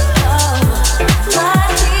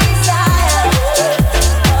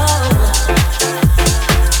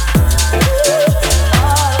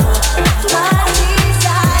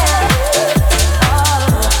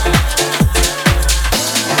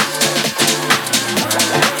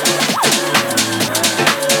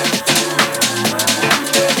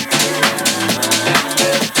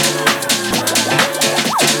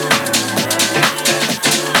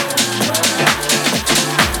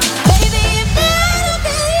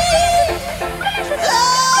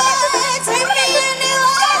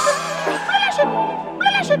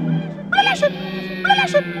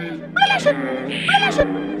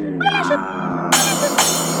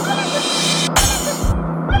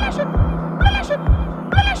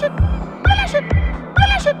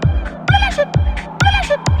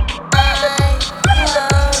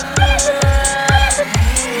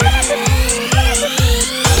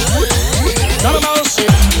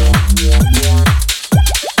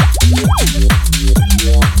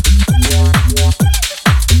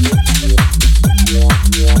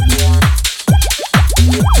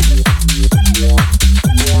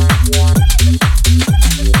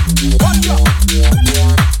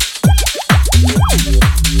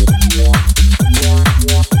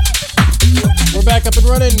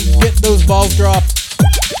 Balls dropped.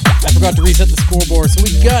 I forgot to reset the scoreboard. So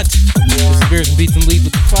we got Mrs. Beers and Beats in lead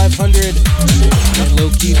with the 500. Got Low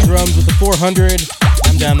Key Drums with the 400.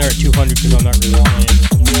 I'm down there at 200 because I'm not really playing.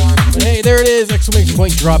 But hey, there it is! Exclamation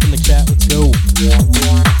point drop in the chat. Let's go.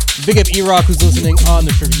 Big up E-Rock who's listening on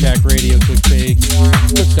the Sugar Shack Radio Twitch page.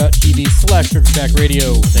 Twitch.tv/Sugar Shack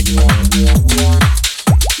Radio. Thank you, man.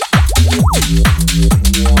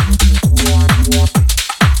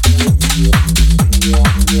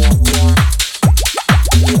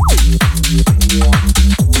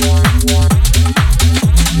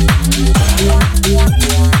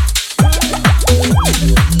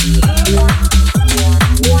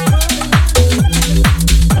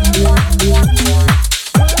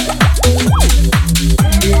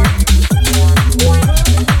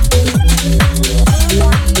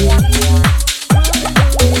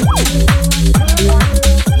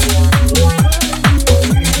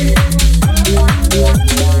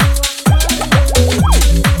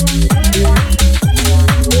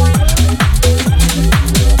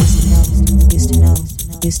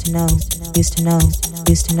 used to know, used to know,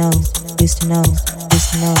 used to know, used to know,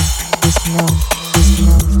 used to know, used to know, used to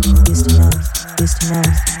know, used to know, used to know,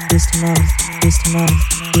 used to know, used to know,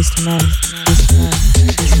 used to know, used to know.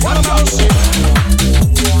 What about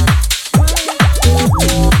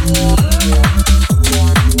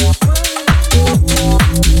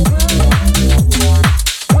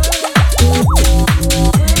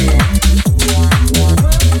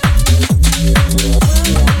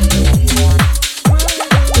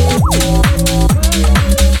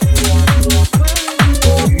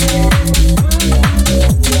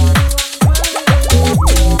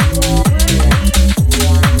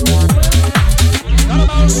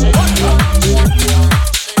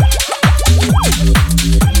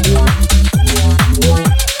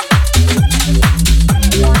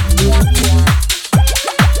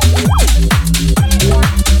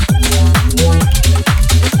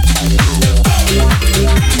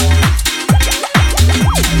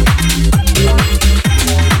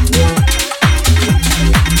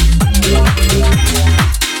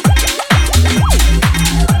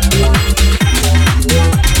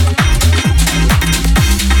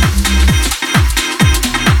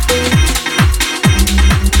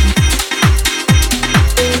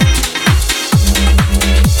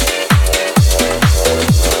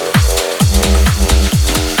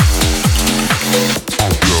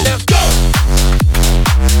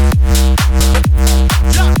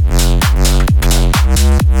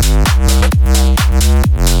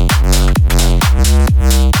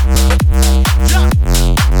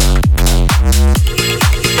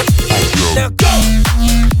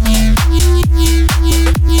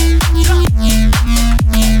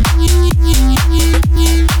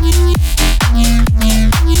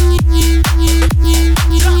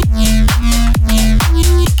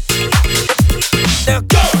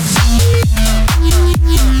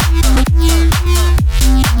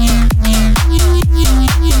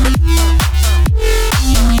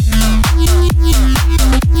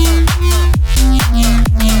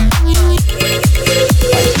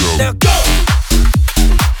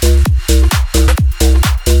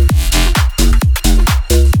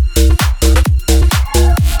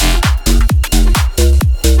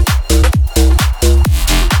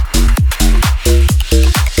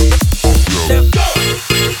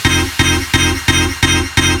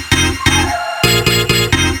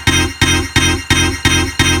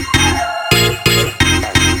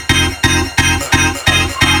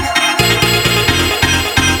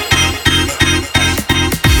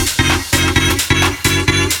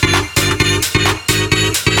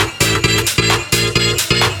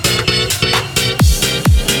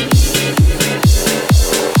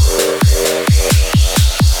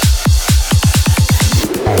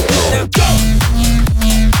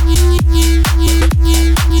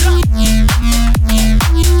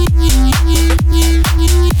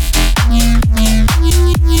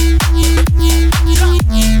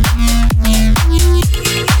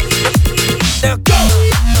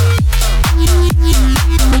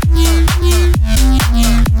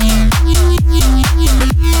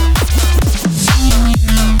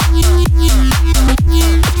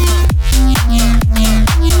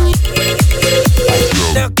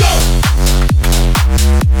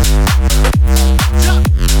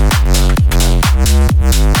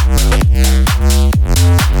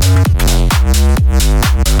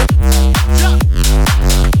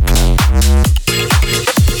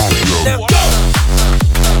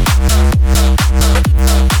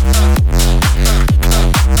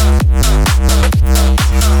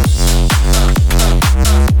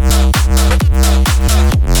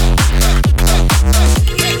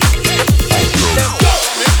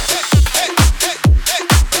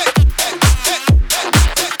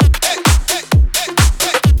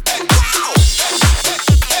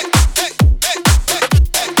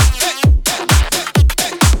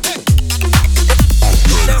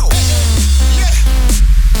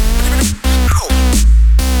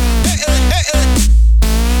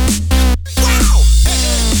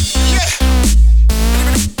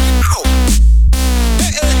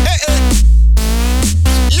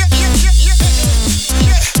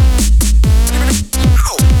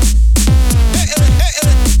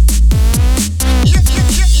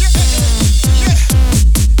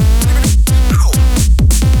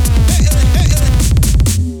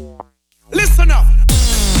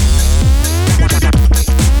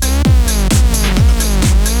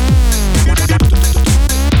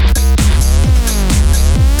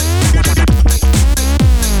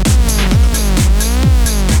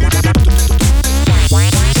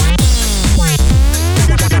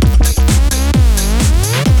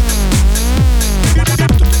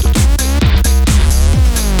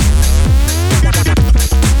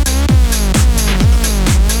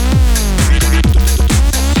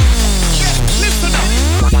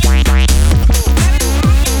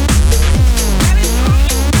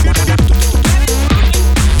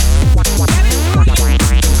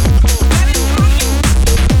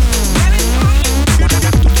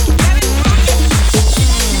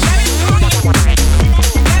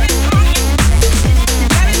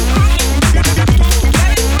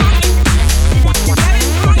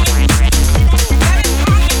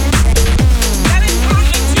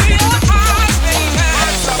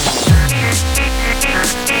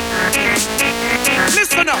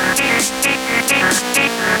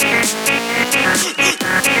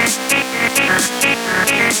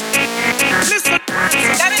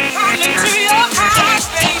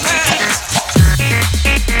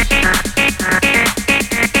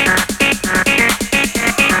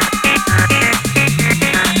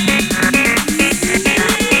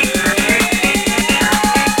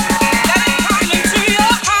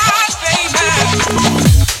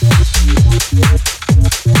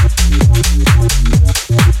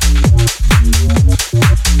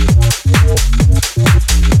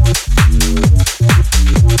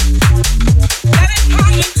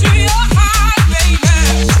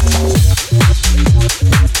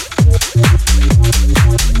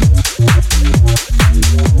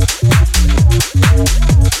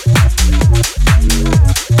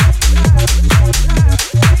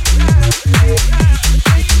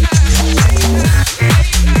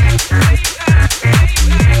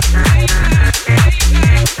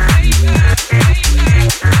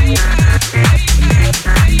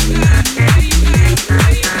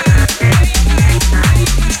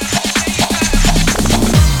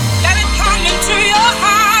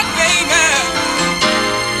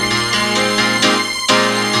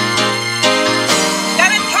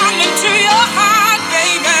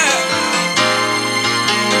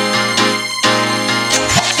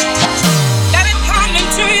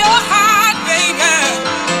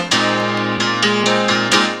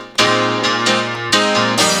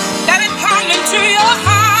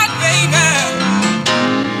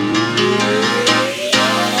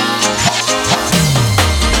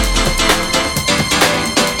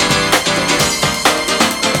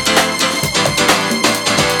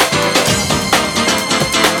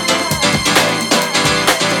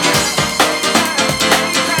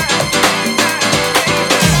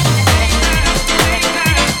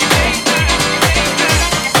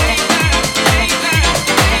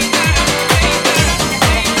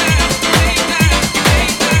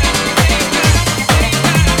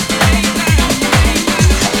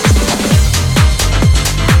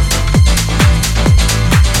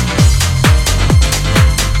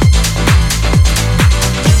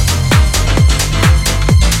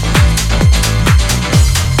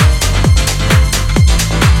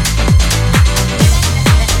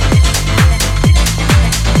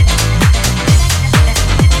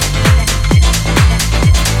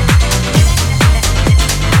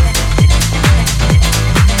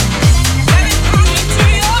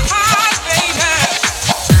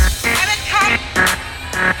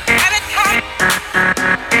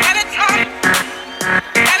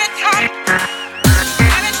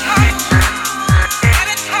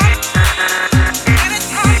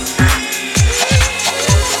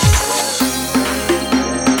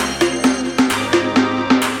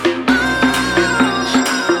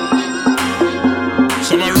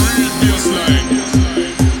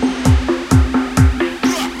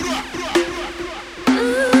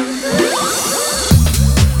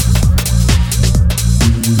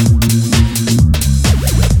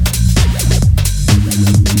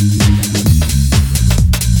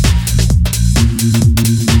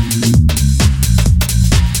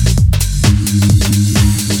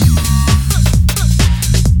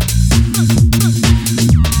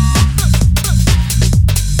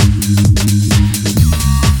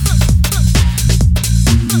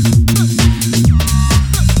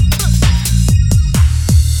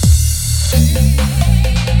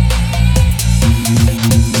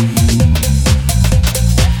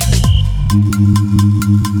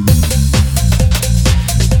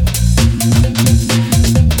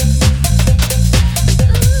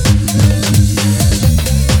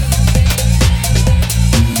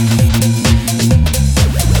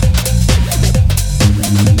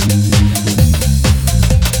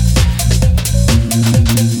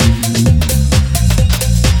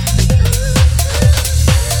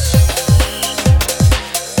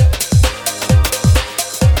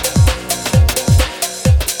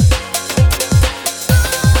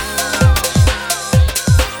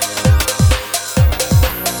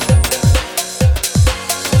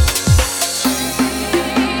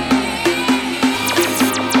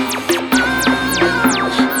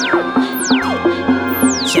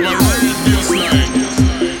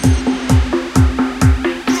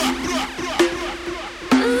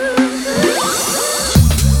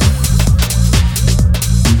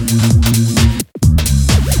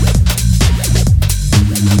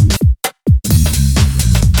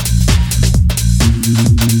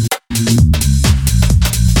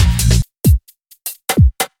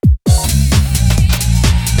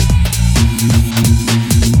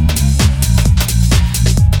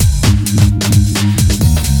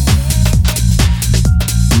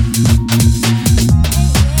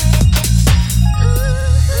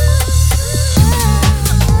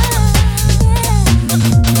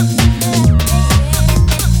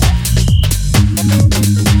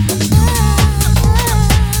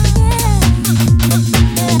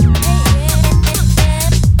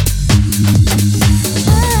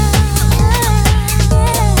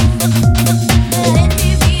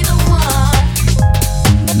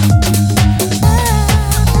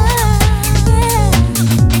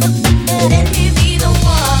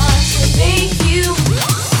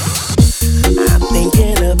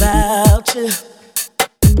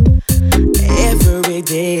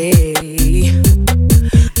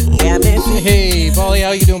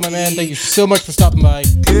so much for stopping by.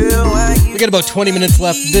 We got about 20 minutes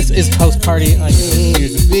left. This is House Party on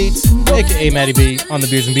Beers and Beats, aka Matty B, on the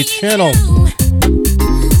Beers and Beats channel.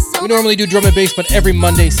 We normally do drum and bass, but every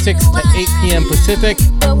Monday, 6 to 8 p.m. Pacific.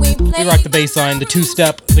 We rock the bass line, the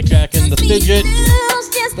two-step, the jackin', the fidget,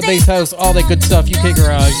 the bass house, all that good stuff, UK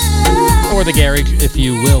Garage, or the garage, if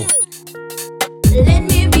you will. Let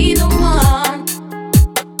me be the one.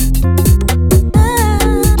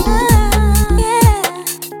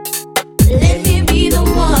 Let me be the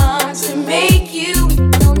one to make you.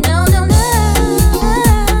 No, no, no, no.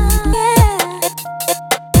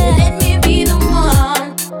 Let me be the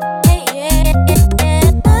one.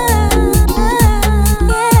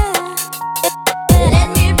 Let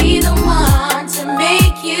me be the one to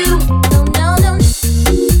make you. No, no, no.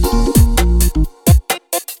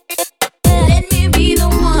 Let me be the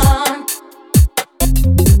one.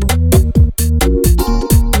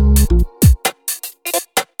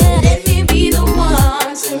 Let me be the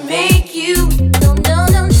one to make you. No, no,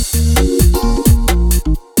 no.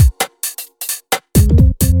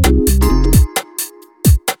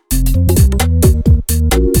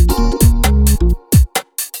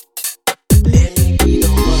 Let me be the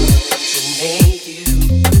one to make you.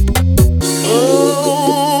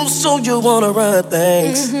 Oh, so you wanna run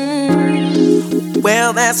things?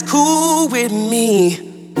 Well, that's cool with me.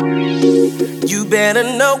 You better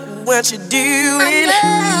know what you're doing.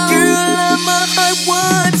 Girl, I'm a hard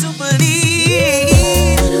one to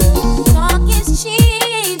believe. Talk is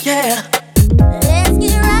cheap. Yeah. Let's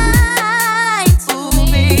get right to Ooh,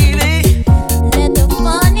 it. baby. Let the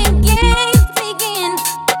fun and games begin.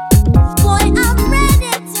 Boy, I'm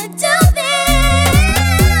ready to do this.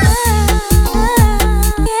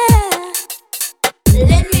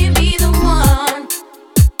 Let me be the one.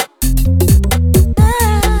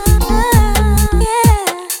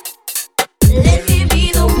 Let me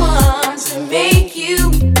be the one to make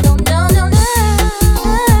you. No, no, no, no.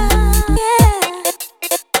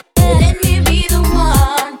 Let me be the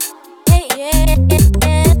one. Let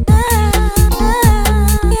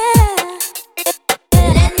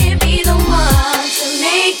me be the one to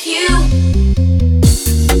make you.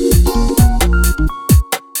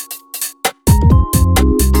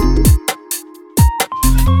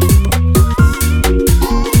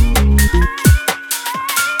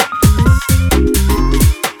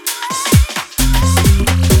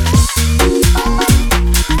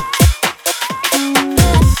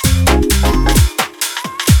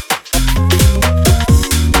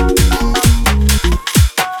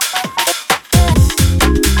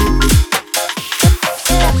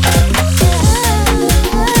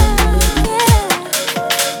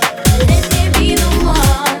 Let me be the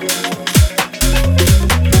one.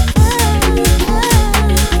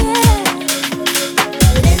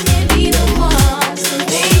 Let me be the one to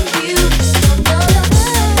make you. No, no, no.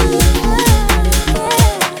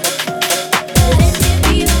 Let me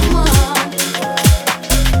be the one.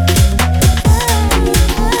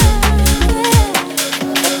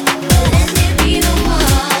 Let me be the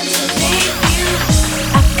one to make you.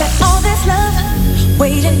 I've got all this love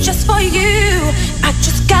waiting just for you. I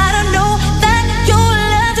just gotta know that your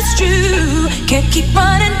love is true. Can't keep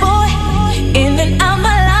running, boy, in and out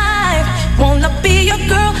my life. Wanna be your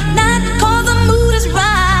girl, not 'cause the mood is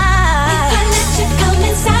right. If I let you come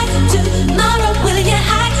inside tomorrow, will you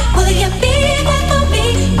hide? Will you be there for me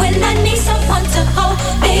when I need someone to hold?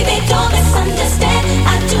 Baby, don't misunderstand.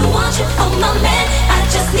 I do want you for my man. I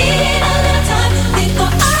just need a little time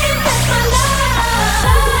before I invest my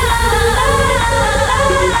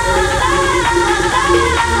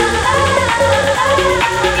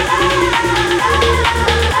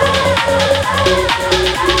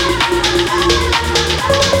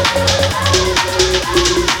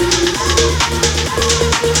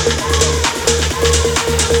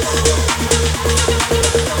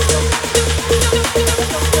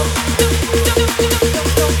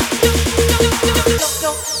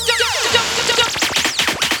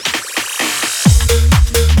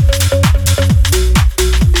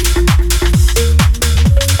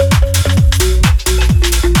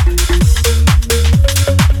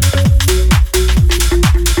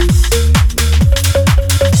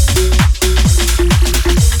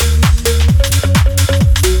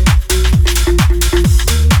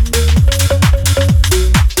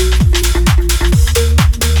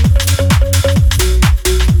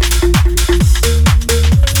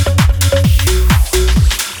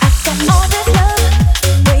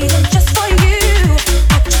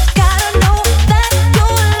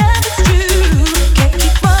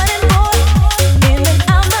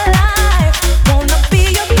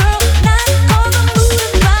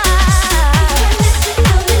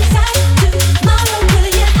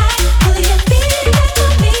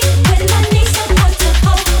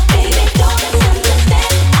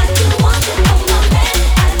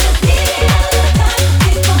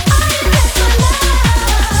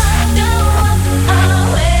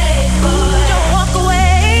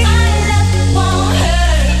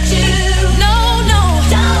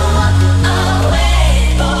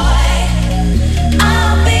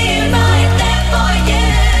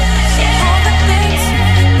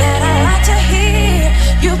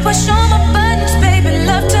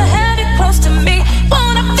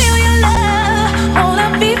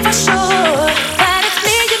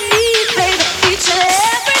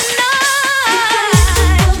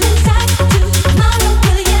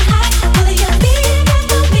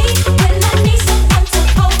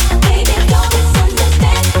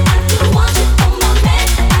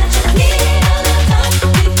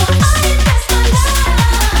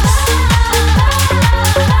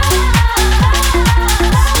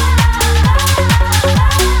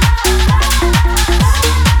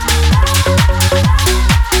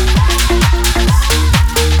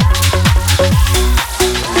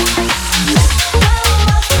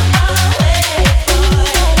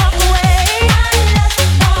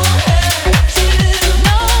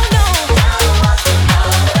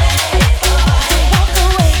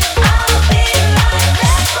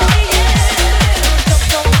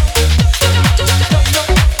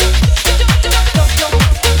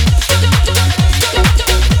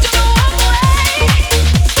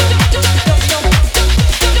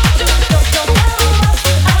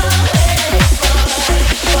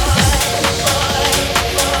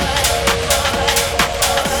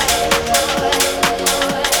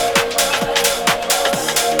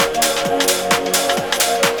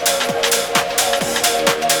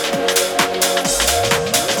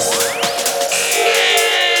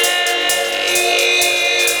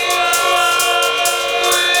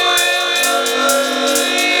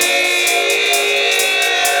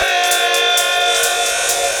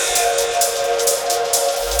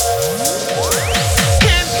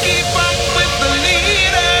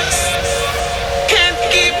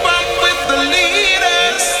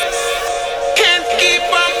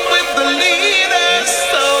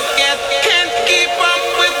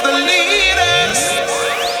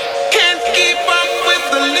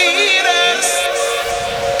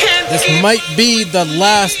might be the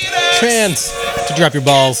last chance to drop your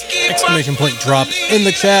balls. Exclamation point drop in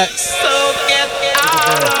the chat.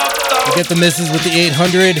 You get the misses with the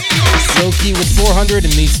 800, Loki with 400,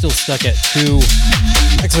 and me still stuck at 2.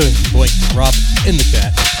 Exclamation point drop in the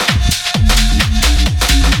chat.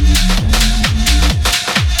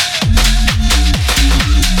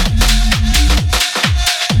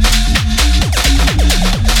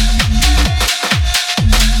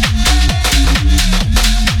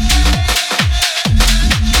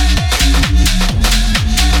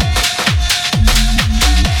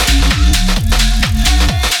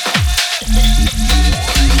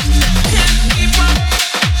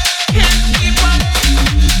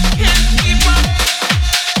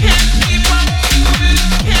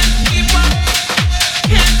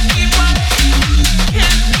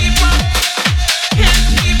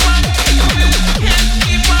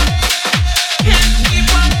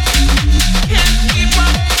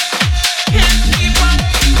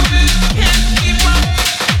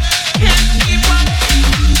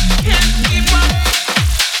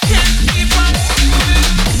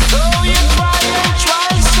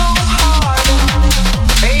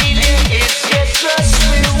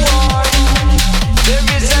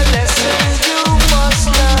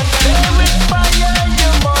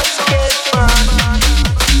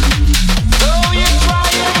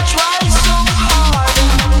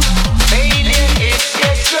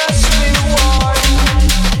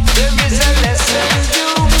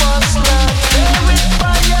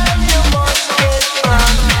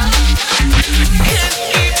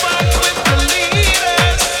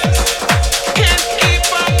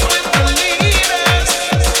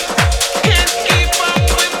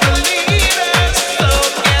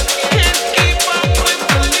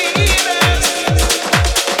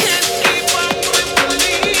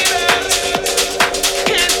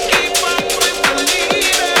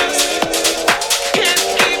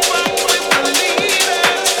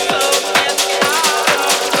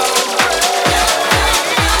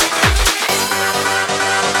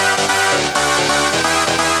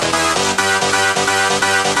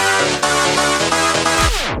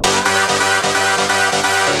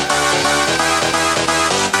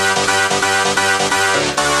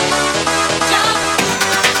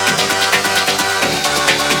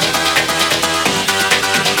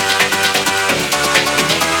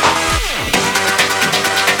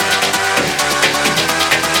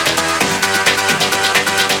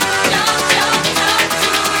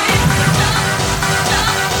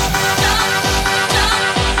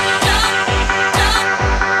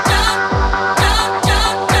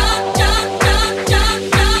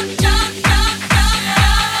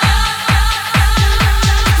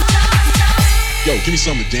 Give me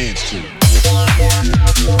something to dance to.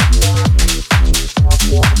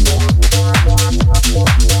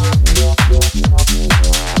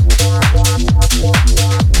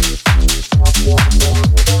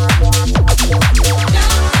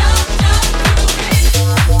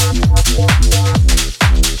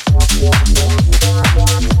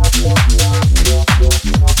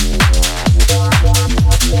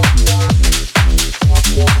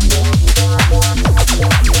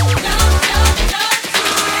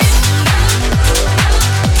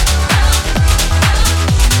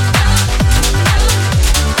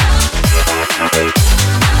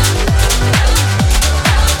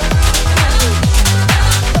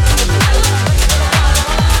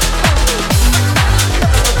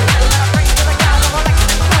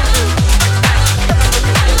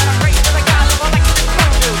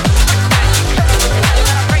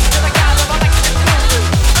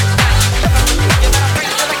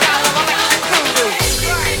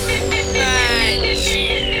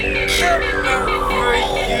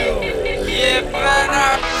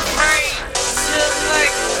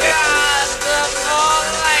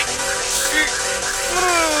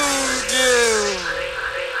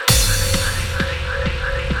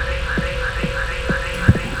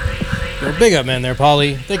 Big up, man, there,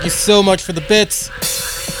 Polly. Thank you so much for the bits.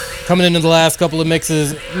 Coming into the last couple of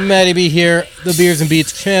mixes, Maddie B here, the Beers and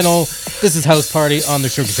Beats channel. This is House Party on the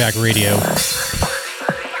Sugar Shack Radio.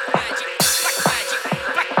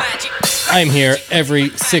 I'm here every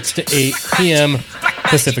 6 to 8 p.m.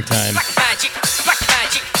 Pacific time.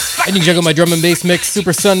 And you can check out my drum and bass mix,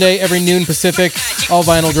 Super Sunday, every noon Pacific, all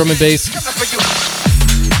vinyl drum and bass.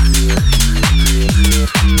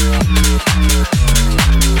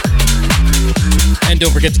 And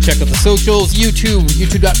don't forget to check out the socials.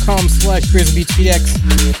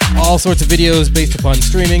 youtube.com/CrazyBeatsPDX. All sorts of videos based upon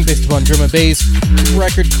streaming, based upon drum and bass,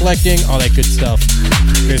 record collecting, all that good stuff.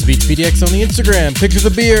 Crazy Beats PDX on the Instagram. Pictures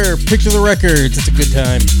of beer, pictures of records. It's a good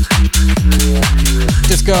time.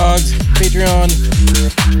 Discogs, Patreon,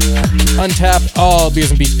 Untapped, all Beers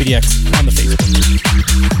and Beats PDX on the Facebook.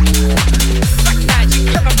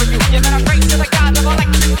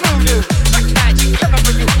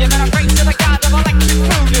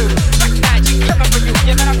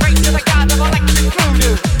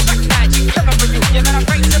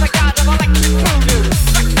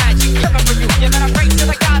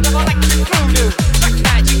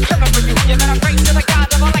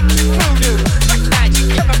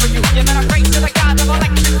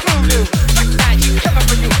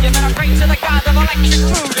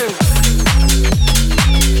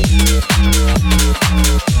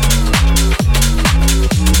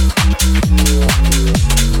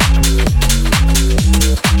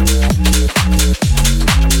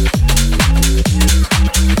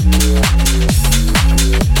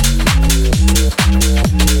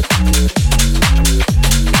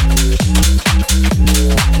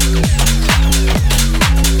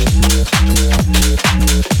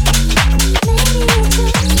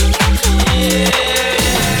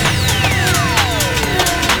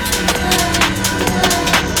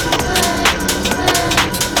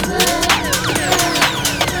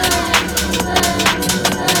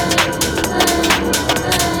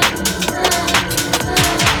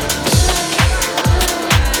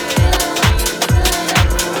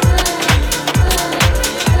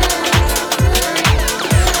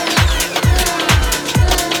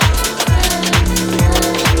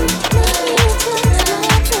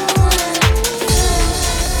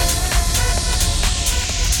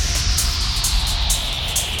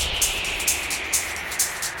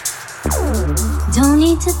 Don't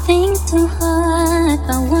need to think too hard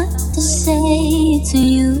about what to say to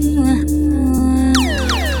you.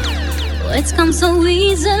 Words come so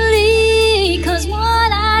easily, 'cause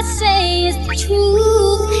what I say is the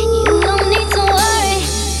truth. You don't need to worry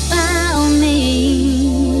about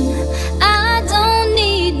me. I don't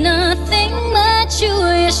need nothing but you.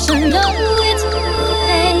 You should know it,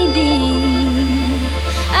 baby.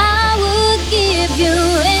 I would give you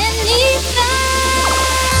anything.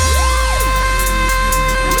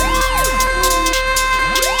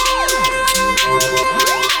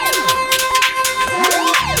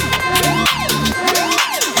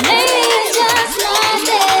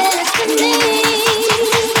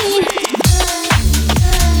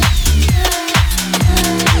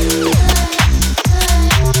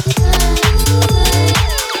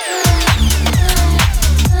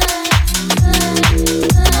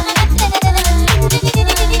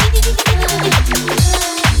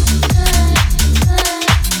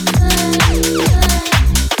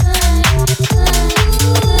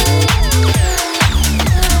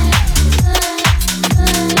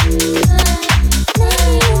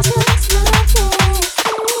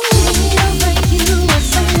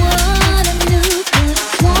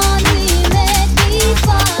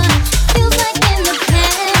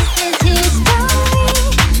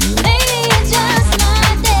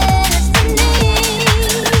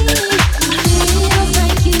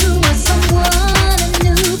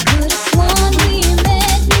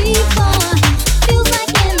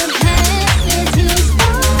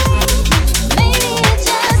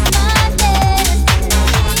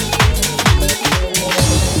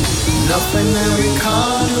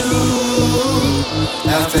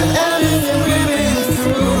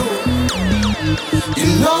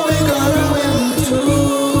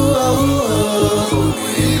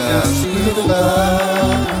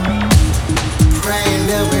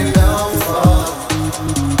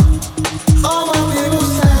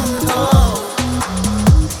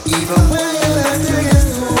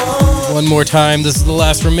 One more time, this is the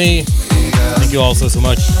last from me. Thank you all so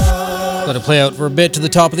much. Let it play out for a bit to the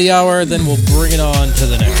top of the hour, then we'll bring it on to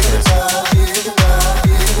the next person.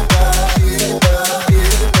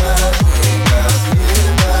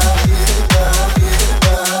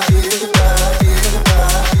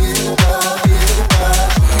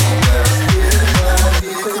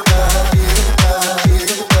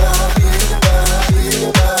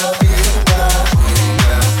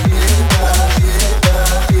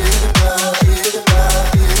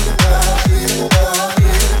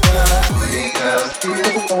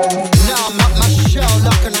 Now I'm at my shell,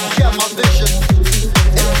 like a shell, my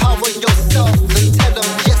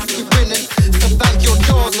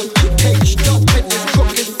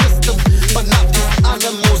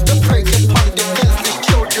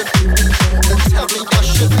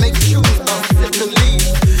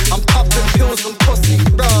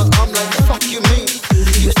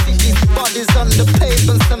is underpaid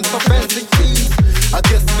and some forensic fees. I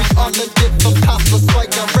guess we on a different